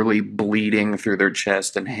literally bleeding through their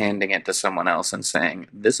chest and handing it to someone else and saying,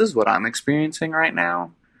 "This is what I'm experiencing right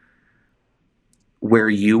now. Where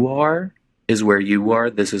you are is where you are.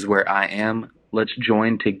 This is where I am. Let's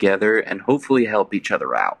join together and hopefully help each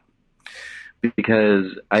other out."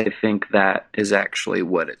 Because I think that is actually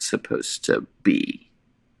what it's supposed to be.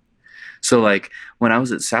 So, like, when I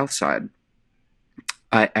was at Southside,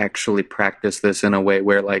 I actually practiced this in a way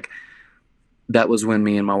where, like, that was when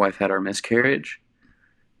me and my wife had our miscarriage.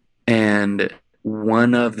 And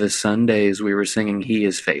one of the Sundays we were singing He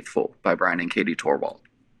Is Faithful by Brian and Katie Torwald.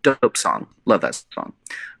 Dope song. Love that song.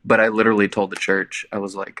 But I literally told the church, I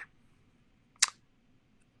was like,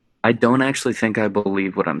 I don't actually think I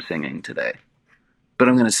believe what I'm singing today, but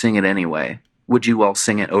I'm going to sing it anyway. Would you all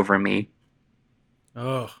sing it over me?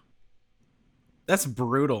 Oh, that's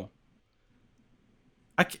brutal.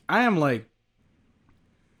 I am like,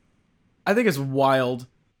 I think it's wild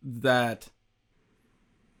that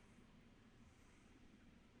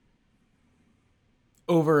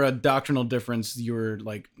over a doctrinal difference, you're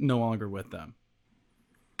like no longer with them.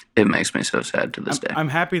 It makes me so sad to this day. I'm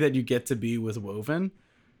happy that you get to be with Woven,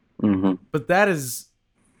 hmm but that's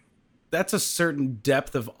a certain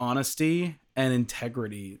depth of honesty and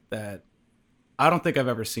integrity that I don't think I've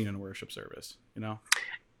ever seen in a worship service, you know?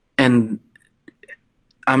 And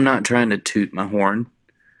I'm not trying to toot my horn,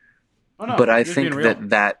 Oh, no, but I you're think being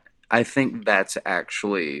real. I think that's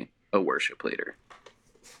actually a worship leader.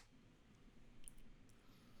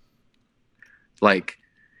 Like,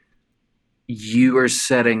 you are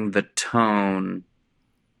setting the tone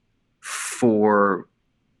for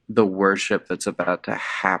the worship that's about to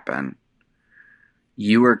happen.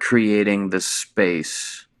 You are creating the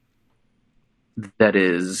space that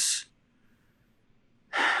is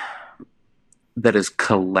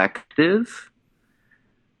collective.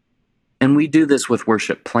 And we do this with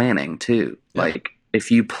worship planning too. Yeah. Like, if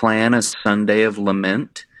you plan a Sunday of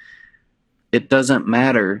lament, it doesn't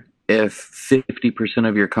matter if 50%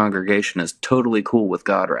 of your congregation is totally cool with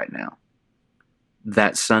God right now.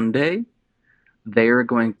 That Sunday, they are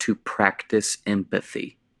going to practice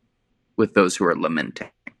empathy with those who are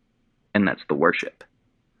lamenting. And that's the worship.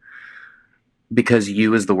 Because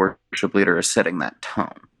you, as the worship leader, are setting that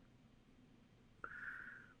tone.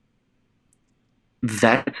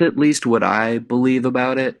 That's at least what I believe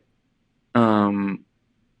about it.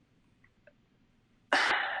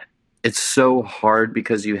 It's so hard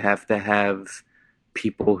because you have to have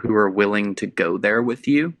people who are willing to go there with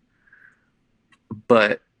you.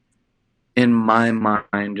 But in my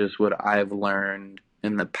mind, just what I've learned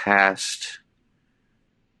in the past,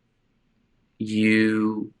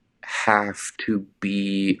 you have to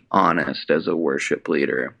be honest as a worship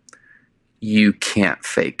leader. You can't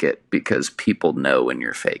fake it because people know when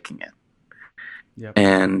you're faking it. Yep.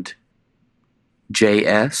 And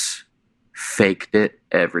JS faked it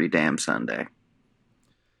every damn Sunday.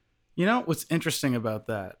 You know, what's interesting about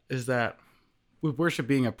that is that with worship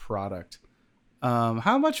being a product,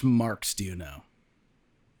 how much Marx do you know?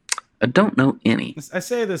 I don't know any. I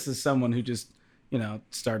say this as someone who just,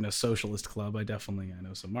 started a socialist club. I know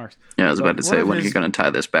some Marx. Yeah, I was But about to say, one of when are his- you going to tie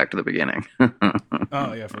this back to the beginning?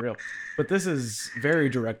 Oh, yeah, for real. But this is very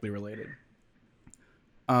directly related.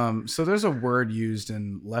 So there's a word used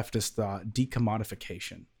in leftist thought,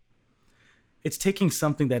 decommodification. It's taking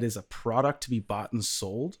something that is a product to be bought and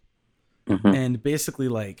sold, Mhm. and basically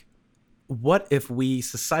like, what if we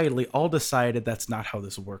societally all decided that's not how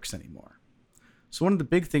this works anymore? So one of the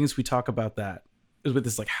big things we talk about that is with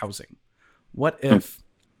this like housing. What if,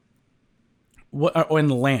 or in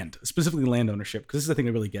land, specifically land ownership, because this is the thing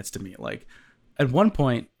that really gets to me. Like, at one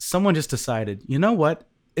point, someone just decided, you know what?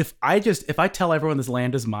 If I tell everyone this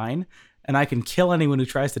land is mine and I can kill anyone who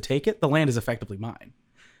tries to take it, the land is effectively mine.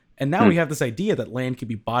 And now we have this idea that land can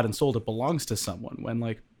be bought and sold. It belongs to someone, when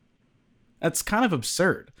like that's kind of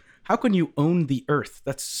absurd. How can you own the earth?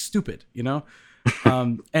 That's stupid, you know?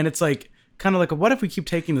 And it's like kind of like, what if we keep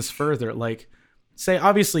taking this further? Like, say,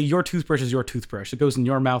 obviously, your toothbrush is your toothbrush. It goes in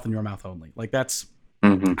your mouth and your mouth only. Like that's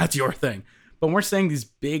your thing. But when we're saying these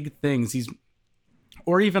big things,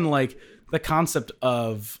 or even like the concept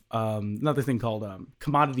of another thing called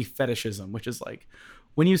commodity fetishism, which is like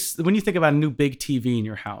when you think about a new big TV in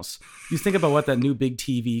your house, you think about what that new big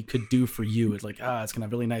TV could do for you. It's like, it's gonna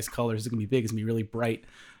have really nice colors. It's gonna be big. It's gonna be really bright.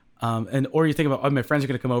 Or you think about, my friends are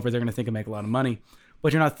gonna come over. They're gonna think I make a lot of money,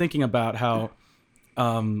 but you're not thinking about how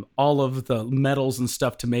all of the metals and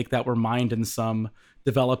stuff to make that were mined in some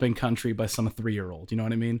developing country by some 3-year-old. You know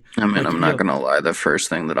what I mean? I mean, Like, I'm not gonna lie. The first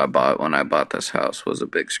thing that I bought when I bought this house was a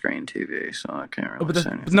big screen TV, so I can't really say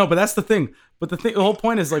anything. No, but that's the thing. But the whole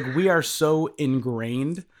point is like we are so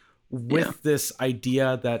ingrained with this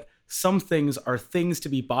idea that some things are things to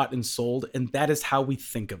be bought and sold, and that is how we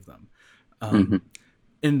think of them.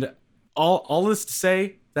 And all this to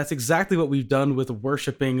say, that's exactly what we've done with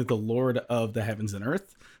worshiping the Lord of the heavens and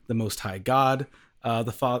earth, the Most High God,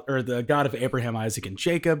 the Father, or the God of Abraham, Isaac, and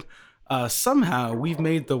Jacob. Somehow we've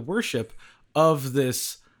made the worship of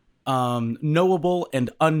this knowable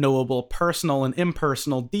and unknowable, personal and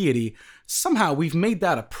impersonal deity. Somehow we've made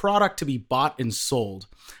that a product to be bought and sold.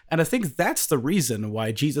 And I think that's the reason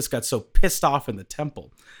why Jesus got so pissed off in the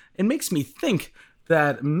temple. It makes me think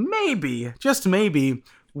that maybe, just maybe,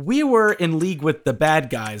 we were in league with the bad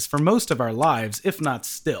guys for most of our lives, if not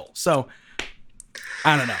still. So,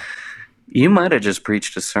 I don't know. You might have just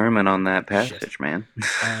preached a sermon on that passage, man.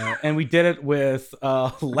 And we did it with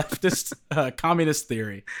leftist communist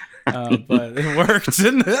theory. But it worked,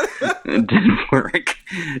 didn't it? It didn't work.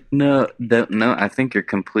 No, I think you're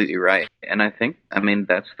completely right. And I mean,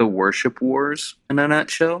 that's the worship wars in a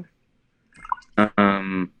nutshell.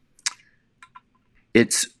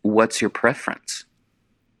 It's what's your preference?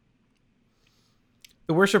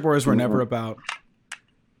 The worship wars were never about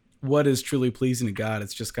what is truly pleasing to God.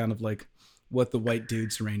 It's just kind of like what the white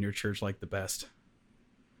dudes around your church like the best.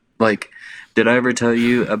 Like, did I ever tell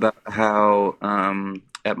you about how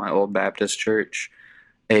at my old Baptist church,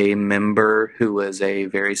 a member who was a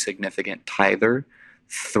very significant tither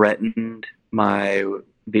threatened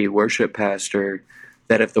the worship pastor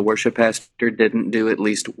that if the worship pastor didn't do at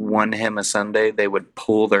least one hymn a Sunday, they would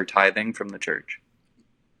pull their tithing from the church?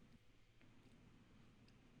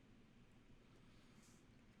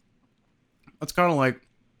 It's kind of like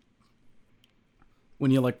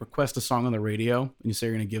when you like request a song on the radio and you say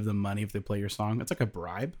you're going to give them money if they play your song. It's like a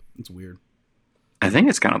bribe. It's weird. I think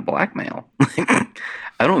it's kind of blackmail.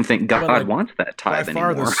 I don't think God like, wants that tithe by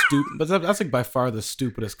far anymore. But that's like by far the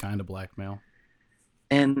stupidest kind of blackmail.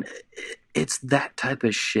 And it's that type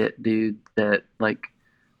of shit, dude, that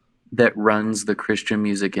runs the Christian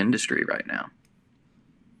music industry right now.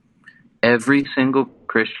 Every single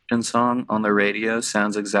Christian song on the radio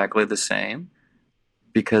sounds exactly the same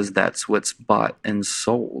because that's what's bought and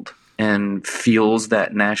sold and fuels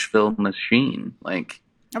that Nashville machine. Like,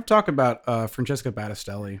 I've talked about Francesca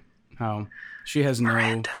Battistelli, how she has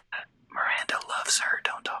Miranda loves her.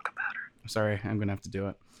 Don't talk about her. Sorry, I'm gonna have to do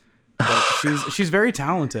it. But she's very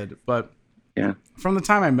talented, but yeah, from the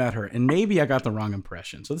time I met her, and maybe I got the wrong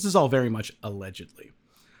impression, so this is all very much allegedly.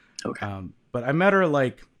 Okay. But I met her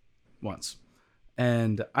like once,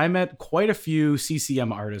 and I met quite a few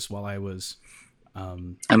CCM artists while I was.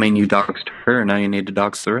 I mean, you doxed her. Now you need to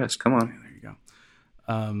dox the rest. Come on. There you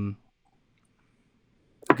go.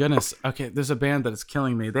 Goodness. Okay, there's a band that is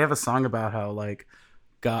killing me. They have a song about how like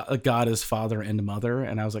God is father and mother,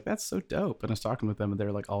 and I was like, that's so dope. And I was talking with them, and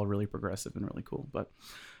they're like all really progressive and really cool. But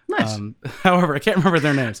nice. However, I can't remember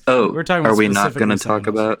their names. Oh, we're talking. Are we not going to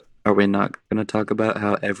talk about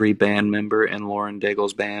how every band member in Lauren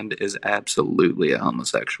Daigle's band is absolutely a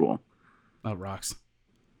homosexual? Oh, rocks.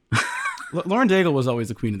 Lauren Daigle was always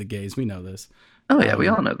the queen of the gays. We know this. Oh yeah, we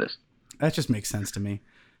all know this. That just makes sense to me.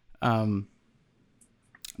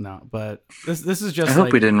 No, but this is just. I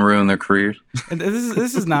hope we didn't ruin their careers. And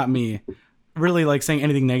this is not me really like saying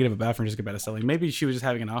anything negative about Francesca Battistelli. Maybe she was just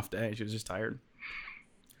having an off day. She was just tired.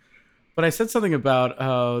 But I said something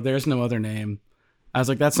about There's No Other Name. I was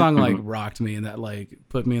like, that song like rocked me, and that like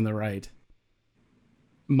put me in the right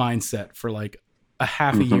mindset for like a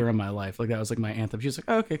half a year of my life. Like that was like my anthem. She was like,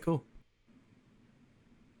 oh, okay, cool.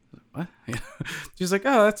 What? She's like,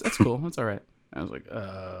 oh, that's cool. That's all right. I was like,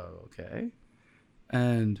 okay.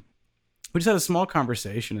 And we just had a small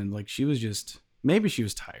conversation, and like maybe she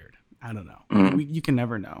was tired. I don't know. You can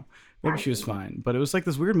never know. Maybe she was fine, but it was like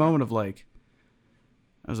this weird moment of like,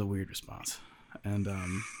 that was a weird response. and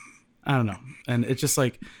I don't know, and it's just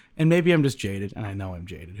like, and maybe I'm just jaded, and I know I'm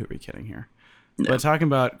jaded. Who are we kidding here? No. But talking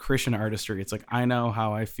about Christian artistry, it's like I know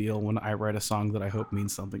how I feel when I write a song that I hope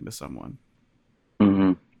means something to someone,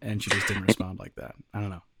 Hmm. and she just didn't respond like that. I don't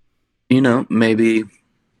know. You know, maybe,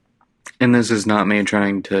 and this is not me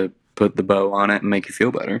trying to put the bow on it and make you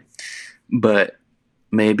feel better, but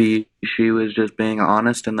maybe she was just being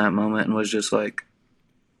honest in that moment and was just like,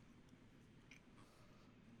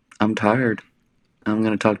 I'm tired. I'm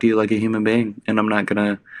going to talk to you like a human being, and I'm not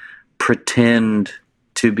going to pretend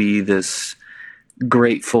to be this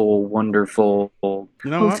grateful, wonderful, You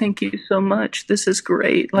know what? thank you so much. This is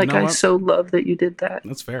great. Like, know I what? so love that you did that.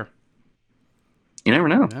 That's fair. You never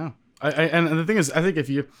know. Yeah. And the thing is, I think if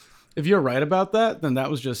you're right about that, then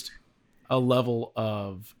that was just a level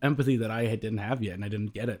of empathy that I didn't have yet, and I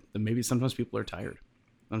didn't get it. Then maybe sometimes people are tired.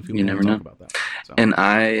 Sometimes people You don't never know. talk about that. So. And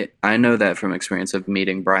I know that from experience of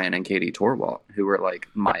meeting Brian and Katie Torwalt, who were like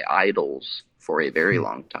my idols for a very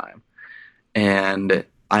long time. And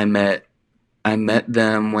I met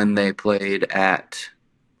them when they played at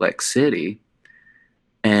Lex City,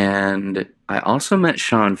 and I also met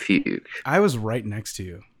Sean Fuchs. I was right next to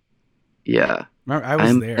you. Yeah, Remember, I was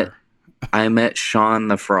I'm- there. I met Sean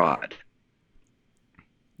the Fraud,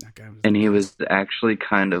 That guy was. and he was actually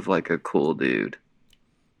kind of like a cool dude.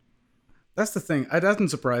 That's the thing. It doesn't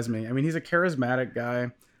surprise me. I mean, he's a charismatic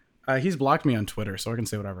guy. He's blocked me on Twitter, so I can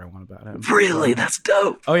say whatever I want about him. Really, that's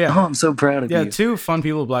dope. Oh yeah. Oh, I'm so proud of Yeah, you. two fun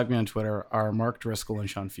people who blocked me on Twitter are Mark Driscoll and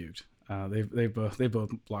Sean Fuchs. They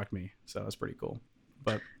both blocked me, so that's pretty cool.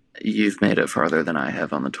 But You've made it farther than I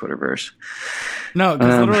have on the Twitterverse. no,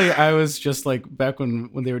 because Um, literally I was just like back when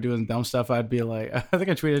they were doing dumb stuff, I'd be like, I think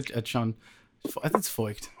I tweeted at Sean. I think it's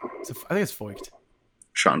Voigt. I think it's Voigt.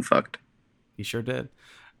 Sean fucked. He sure did.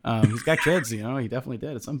 He's got kids, you know. He definitely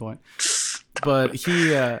did at some point. But he.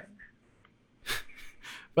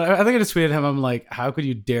 But I think I just tweeted him. I'm like, how could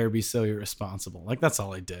you dare be so irresponsible? Like that's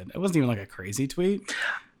all I did. It wasn't even like a crazy tweet.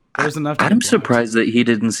 There was enough. To get I'm blocked. surprised that he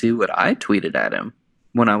didn't see what I tweeted at him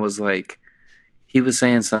when I was like, he was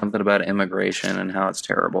saying something about immigration and how it's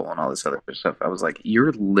terrible and all this other stuff. I was like,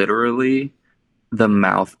 you're literally the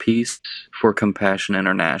mouthpiece for Compassion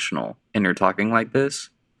International, and you're talking like this.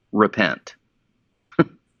 Repent.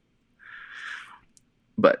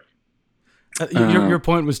 But Your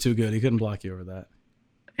point was too good. He couldn't block you over that.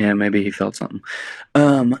 yeah, maybe he felt something.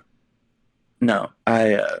 No,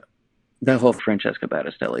 that whole Francesca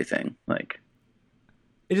Battistelli thing, like.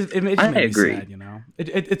 It just I made me agree. sad, you know.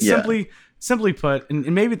 It's Yeah. simply put, and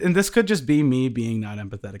maybe this could just be me being not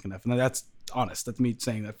empathetic enough, and that's honest. That's me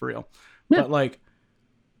saying that for real. Yeah. But like,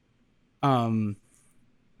 and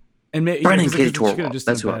maybe Brian and Katie Torwalt. just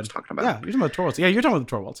That's been what I bad. was talking about. Yeah, you're talking about Torvalds. Yeah, you're talking about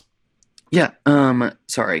the Torvalds. Yeah.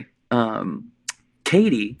 Sorry.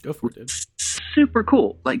 Katie, Go for it, dude. super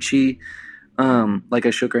cool. Like she, like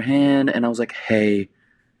I shook her hand and I was like, hey,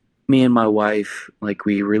 me and my wife, like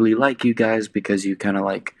we really like you guys because you kind of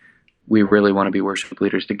like, we really want to be worship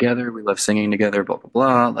leaders together. We love singing together, blah, blah,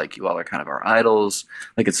 blah. Like you all are kind of our idols.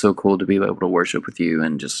 Like it's so cool to be able to worship with you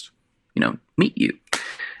and just, meet you.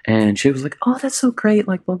 And she was like, oh, that's so great.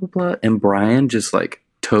 Like blah, blah, blah. And Brian just like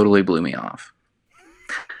totally blew me off.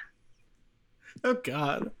 Oh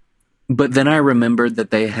God. But then I remembered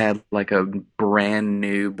that they had like a brand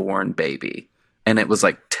new born baby, and it was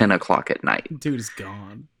like 10 o'clock at night. Dude is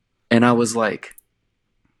gone. And I was like,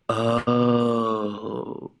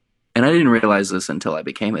 oh. And I didn't realize this until I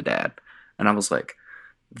became a dad. And I was like,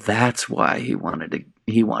 that's why he wanted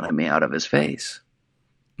me out of his face.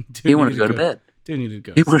 Dude He wanted to needed go to bed. Dude needed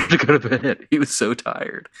to go. He wanted to go to bed. He was so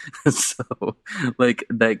tired. So like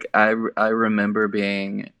I remember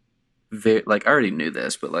being very, like, I already knew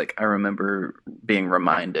this, but like I remember being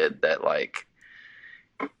reminded that like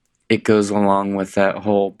it goes along with that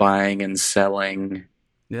whole buying and selling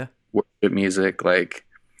Yeah. worship music. Like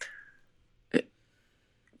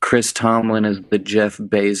Chris Tomlin is the Jeff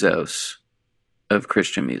Bezos of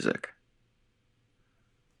Christian music.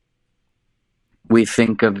 We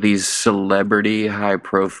think of these celebrity,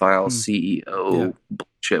 high-profile CEO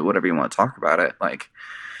bullshit, whatever you want to talk about it, like,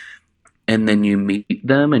 and then you meet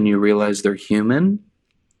them and you realize they're human,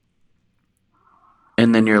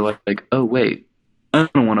 and then you're like, oh wait, I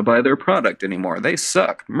don't want to buy their product anymore. They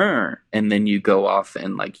suck. Meh. And then you go off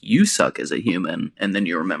and like you suck as a human, and then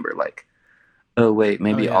you remember like, oh wait,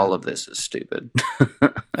 maybe yeah. all of this is stupid.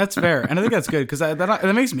 That's fair, and I think that's good because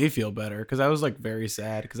that makes me feel better because I was like very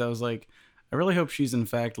sad because I was like, I really hope she's in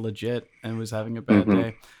fact legit and was having a bad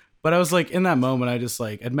day. But I was like, in that moment, I just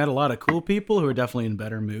like I'd met a lot of cool people who were definitely in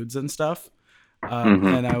better moods and stuff,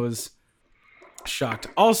 and I was shocked.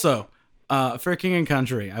 Also, for King and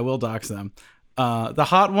Country, I will dox them. The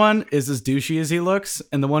hot one is as douchey as he looks,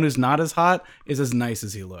 and the one who's not as hot is as nice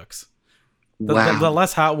as he looks. Wow. The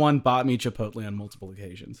less hot one bought me Chipotle on multiple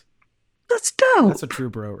occasions. That's dope. That's a true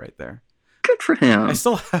bro right there. Good for him. I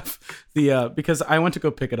still have the because I went to go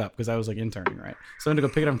pick it up because I was like interning, right? So I went to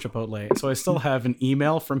go pick it up from Chipotle. So I still have an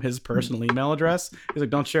email from his personal email address. He's like,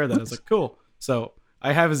 "Don't share that." I was like, "Cool." So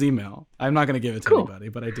I have his email. I'm not going to give it to anybody,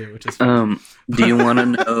 but I do, which is fun. Do you want to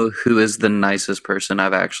know who is the nicest person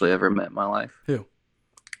I've actually ever met in my life? Who?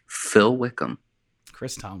 Phil Wickham.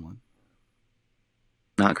 Chris Tomlin.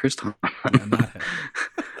 Not Chris Tomlin. Yeah, not him.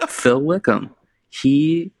 Phil Wickham.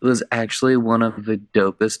 He was actually one of the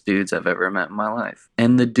dopest dudes I've ever met in my life.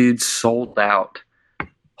 And the dude sold out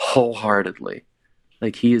wholeheartedly.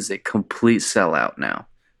 Like, he is a complete sellout now.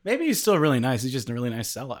 Maybe he's still really nice. He's just a really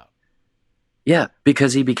nice sellout. Yeah,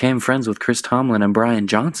 because he became friends with Chris Tomlin and Brian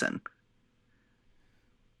Johnson.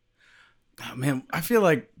 Oh, man, I feel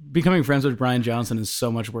like becoming friends with Brian Johnson is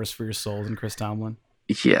so much worse for your soul than Chris Tomlin.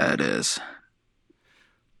 Yeah, it is.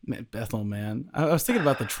 Man, Bethel, man. I was thinking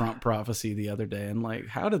about the Trump prophecy the other day, and like,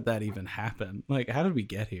 how did that even happen? Like, how did we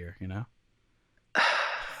get here, you know?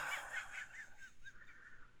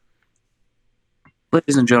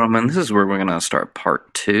 Ladies and gentlemen, this is where we're going to start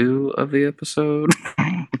part 2 of the episode.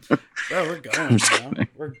 Bro, we're going, man.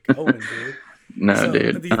 We're going, dude. No, So,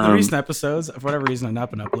 dude. The recent episodes, for whatever reason, I've not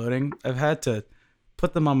been uploading. I've had to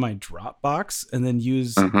put them on my Dropbox and then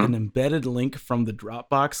use an embedded link from the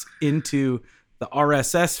Dropbox into the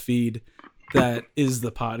RSS feed that is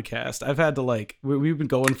the podcast. I've had to we've been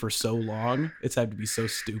going for so long. It's had to be so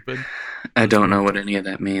stupid. I don't know what any of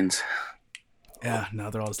that means. Yeah, no,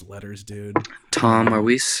 they're all just letters, dude. Tom, are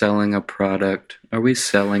we selling a product? Are we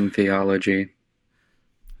selling theology?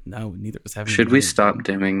 No, neither of us have any Should money, we stop dude.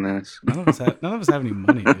 dimming this? None of us have any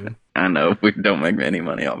money, dude. I know, we don't make any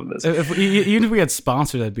money off of this. Even if we had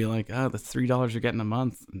sponsors, I'd be like, oh, the $3 you're getting a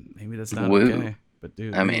month. Maybe that's not Woo. okay. But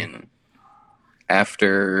dude, I mean,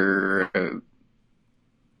 after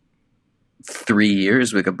 3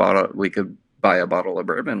 years, we could buy a bottle of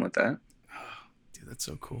bourbon with that. dude, that's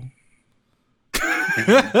so cool.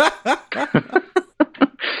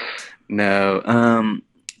 No,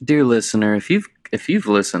 dear listener, if you've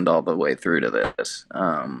listened all the way through to this,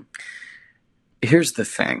 here's the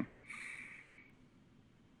thing.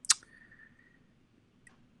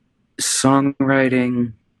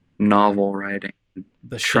 Songwriting, novel writing,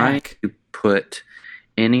 The trying Shack. to put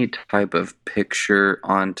any type of picture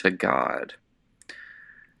onto God.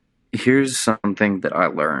 Here's something that I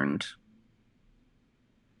learned.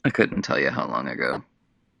 I couldn't tell you how long ago.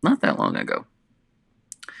 Not that long ago.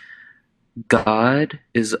 God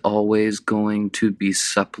is always going to be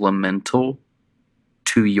supplemental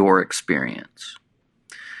to your experience.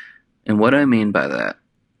 And what I mean by that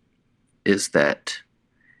is that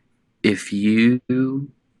if you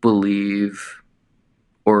believe,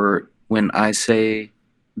 or when I say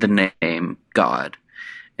the name God,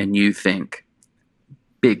 and you think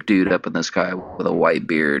big dude up in the sky with a white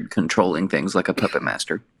beard controlling things like a puppet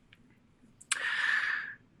master,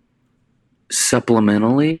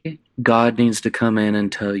 supplementally, God needs to come in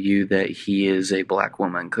and tell you that he is a black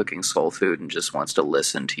woman cooking soul food and just wants to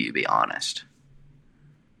listen to you be honest.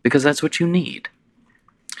 Because that's what you need.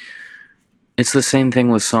 It's the same thing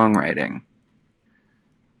with songwriting.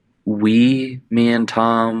 Me and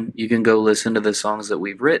Tom, you can go listen to the songs that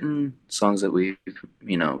we've written, songs that we've,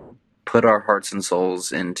 put our hearts and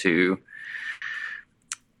souls into.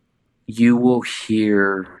 You will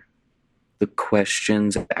hear the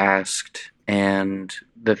questions asked and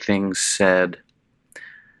the things said.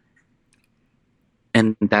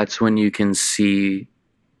 And that's when you can see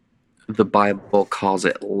the Bible calls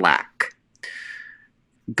it lack.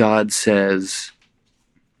 God says,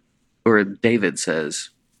 or David says,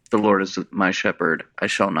 the Lord is my shepherd, I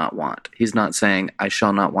shall not want. He's not saying, I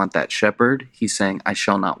shall not want that shepherd. He's saying, I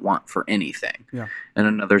shall not want for anything. Yeah. In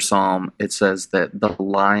another psalm, it says that the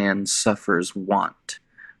lion suffers want,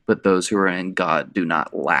 but those who are in God do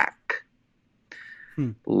not lack.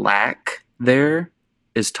 Lack there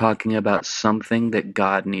is talking about something that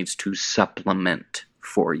God needs to supplement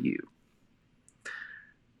for you.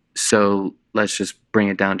 So let's just bring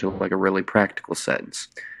it down to like a really practical sense.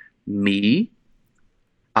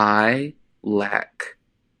 I lack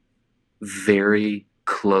very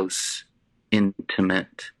close,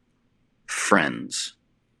 intimate friends.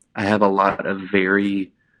 I have a lot of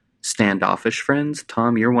very standoffish friends.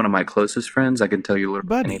 Tom, you're one of my closest friends. I can tell you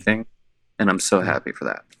literally anything, and I'm so happy for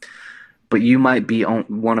that. But you might be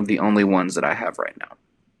one of the only ones that I have right now.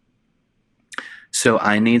 So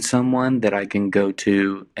I need someone that I can go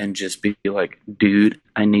to and just be like, dude,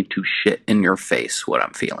 I need to shit in your face what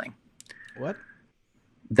I'm feeling. What?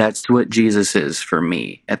 That's what Jesus is for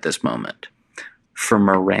me at this moment. For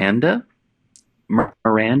Miranda,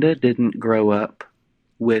 Miranda didn't grow up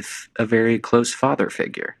with a very close father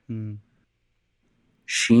figure. Hmm.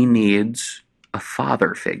 She needs a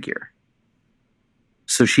father figure.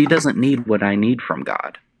 So she doesn't need what I need from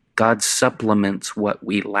God. God supplements what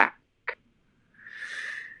we lack.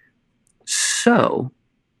 So,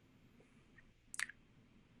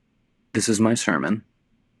 this is my sermon.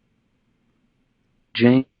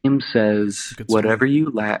 James says, Good sermon. whatever you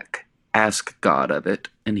lack, ask God of it,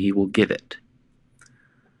 and he will give it.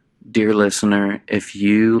 Dear listener, if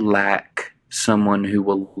you lack someone who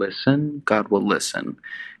will listen, God will listen.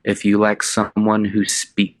 If you lack someone who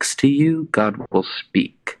speaks to you, God will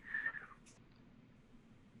speak.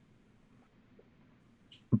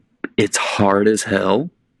 It's hard as hell,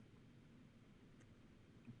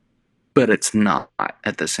 but it's not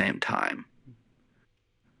at the same time.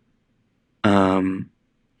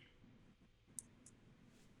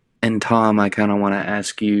 And Tom, I kind of want to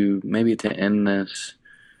ask you, maybe to end this,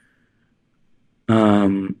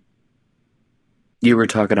 you were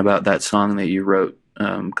talking about that song that you wrote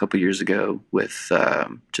a couple years ago with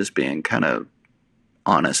just being kind of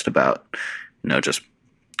honest about, just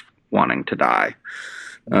wanting to die.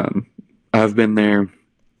 I've been there.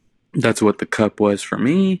 That's what the cup was for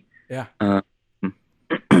me. Yeah.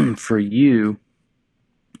 For you,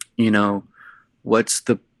 what's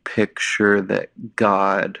the picture that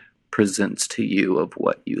God presents to you of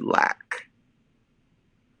what you lack?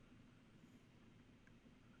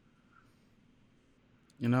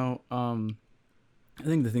 I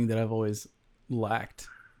think the thing that I've always lacked,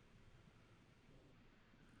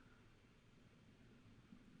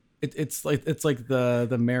 it's like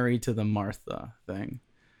the Mary to the Martha thing.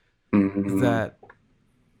 That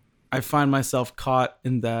I find myself caught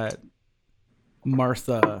in that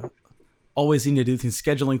Martha always needing to do things,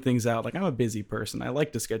 scheduling things out. Like, I'm a busy person. I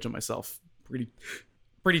like to schedule myself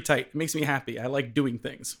pretty tight. It makes me happy. I like doing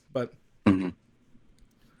things, but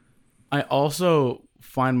I also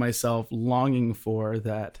find myself longing for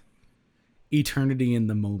that eternity in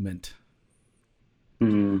the moment.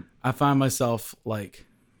 I find myself like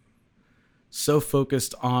so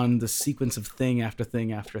focused on the sequence of thing after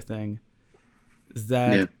thing after thing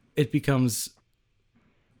that it becomes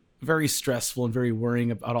very stressful and very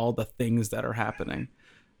worrying about all the things that are happening,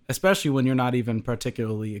 especially when you're not even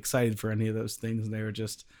particularly excited for any of those things. They're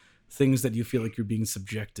just things that you feel like you're being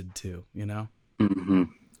subjected to,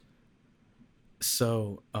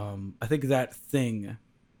 So I think that thing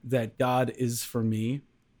that God is for me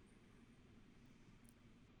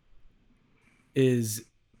is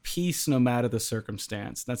peace no matter the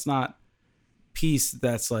circumstance. That's not peace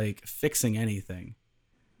that's like fixing anything.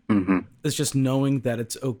 It's just knowing that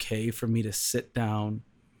it's okay for me to sit down,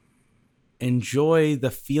 enjoy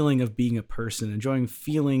the feeling of being a person, enjoying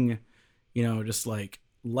feeling, just like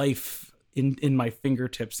life in my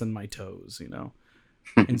fingertips and my toes,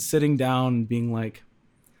 and sitting down and being like,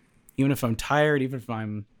 even if I'm tired, even if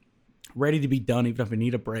I'm ready to be done, even if I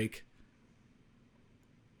need a break,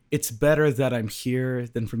 it's better that I'm here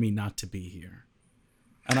than for me not to be here.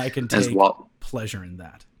 And I can take pleasure in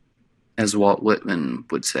that. As Walt Whitman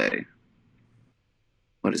would say.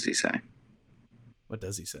 What does he say? What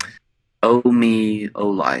does he say? Oh me, oh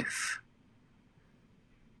life.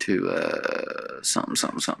 To something.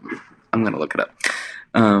 I'm going to look it up.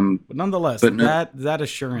 But nonetheless, that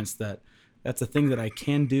assurance that that's a thing that I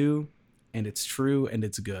can do, and it's true, and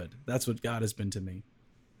it's good. That's what God has been to me.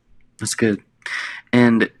 That's good.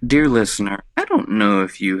 And dear listener, I don't know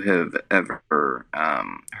if you have ever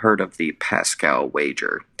heard of the Pascal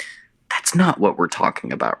wager. That's not what we're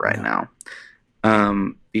talking about right now.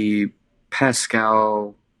 The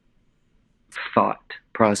Pascal thought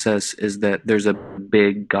process is that there's a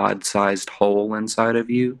big God-sized hole inside of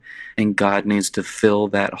you, and God needs to fill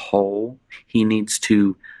that hole. He needs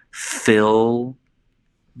to fill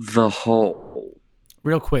the hole.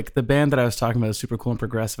 Real quick, the band that I was talking about is super cool and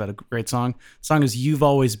progressive. Had a great song. The song is "You've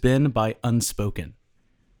Always Been" by Unspoken.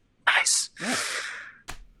 Nice. Yeah.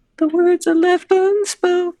 The words are left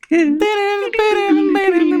unspoken.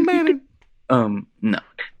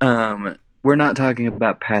 No. We're not talking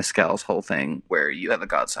about Pascal's whole thing where you have a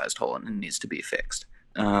God-sized hole and it needs to be fixed.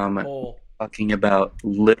 Talking about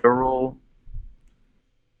literal,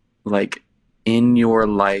 like in your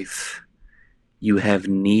life, you have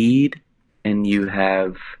need and you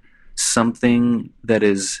have something that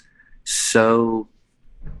is so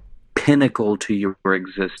pinnacle to your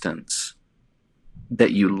existence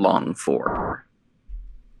that you long for.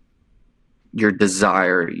 Your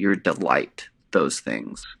desire, your delight, those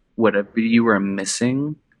things. Whatever you are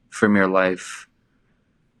missing from your life,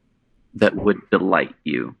 that would delight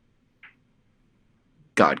you,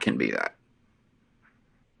 God can be that.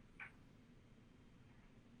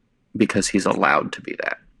 Because he's allowed to be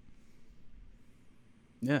that.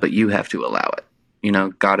 Yeah. But you have to allow it.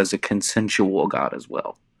 God is a consensual God as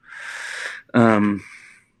well.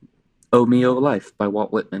 O Me, O Life by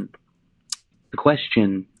Walt Whitman. The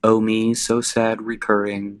question, O me, so sad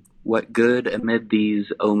recurring, what good amid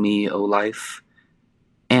these, O me, O life?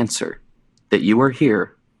 Answer, that you are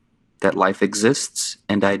here, that life exists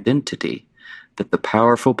and identity, that the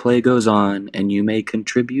powerful play goes on and you may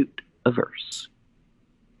contribute a verse.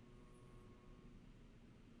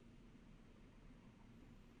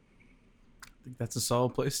 I think that's a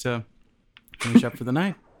solid place to finish up for the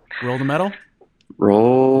night. Roll the metal.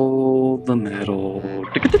 Roll the metal.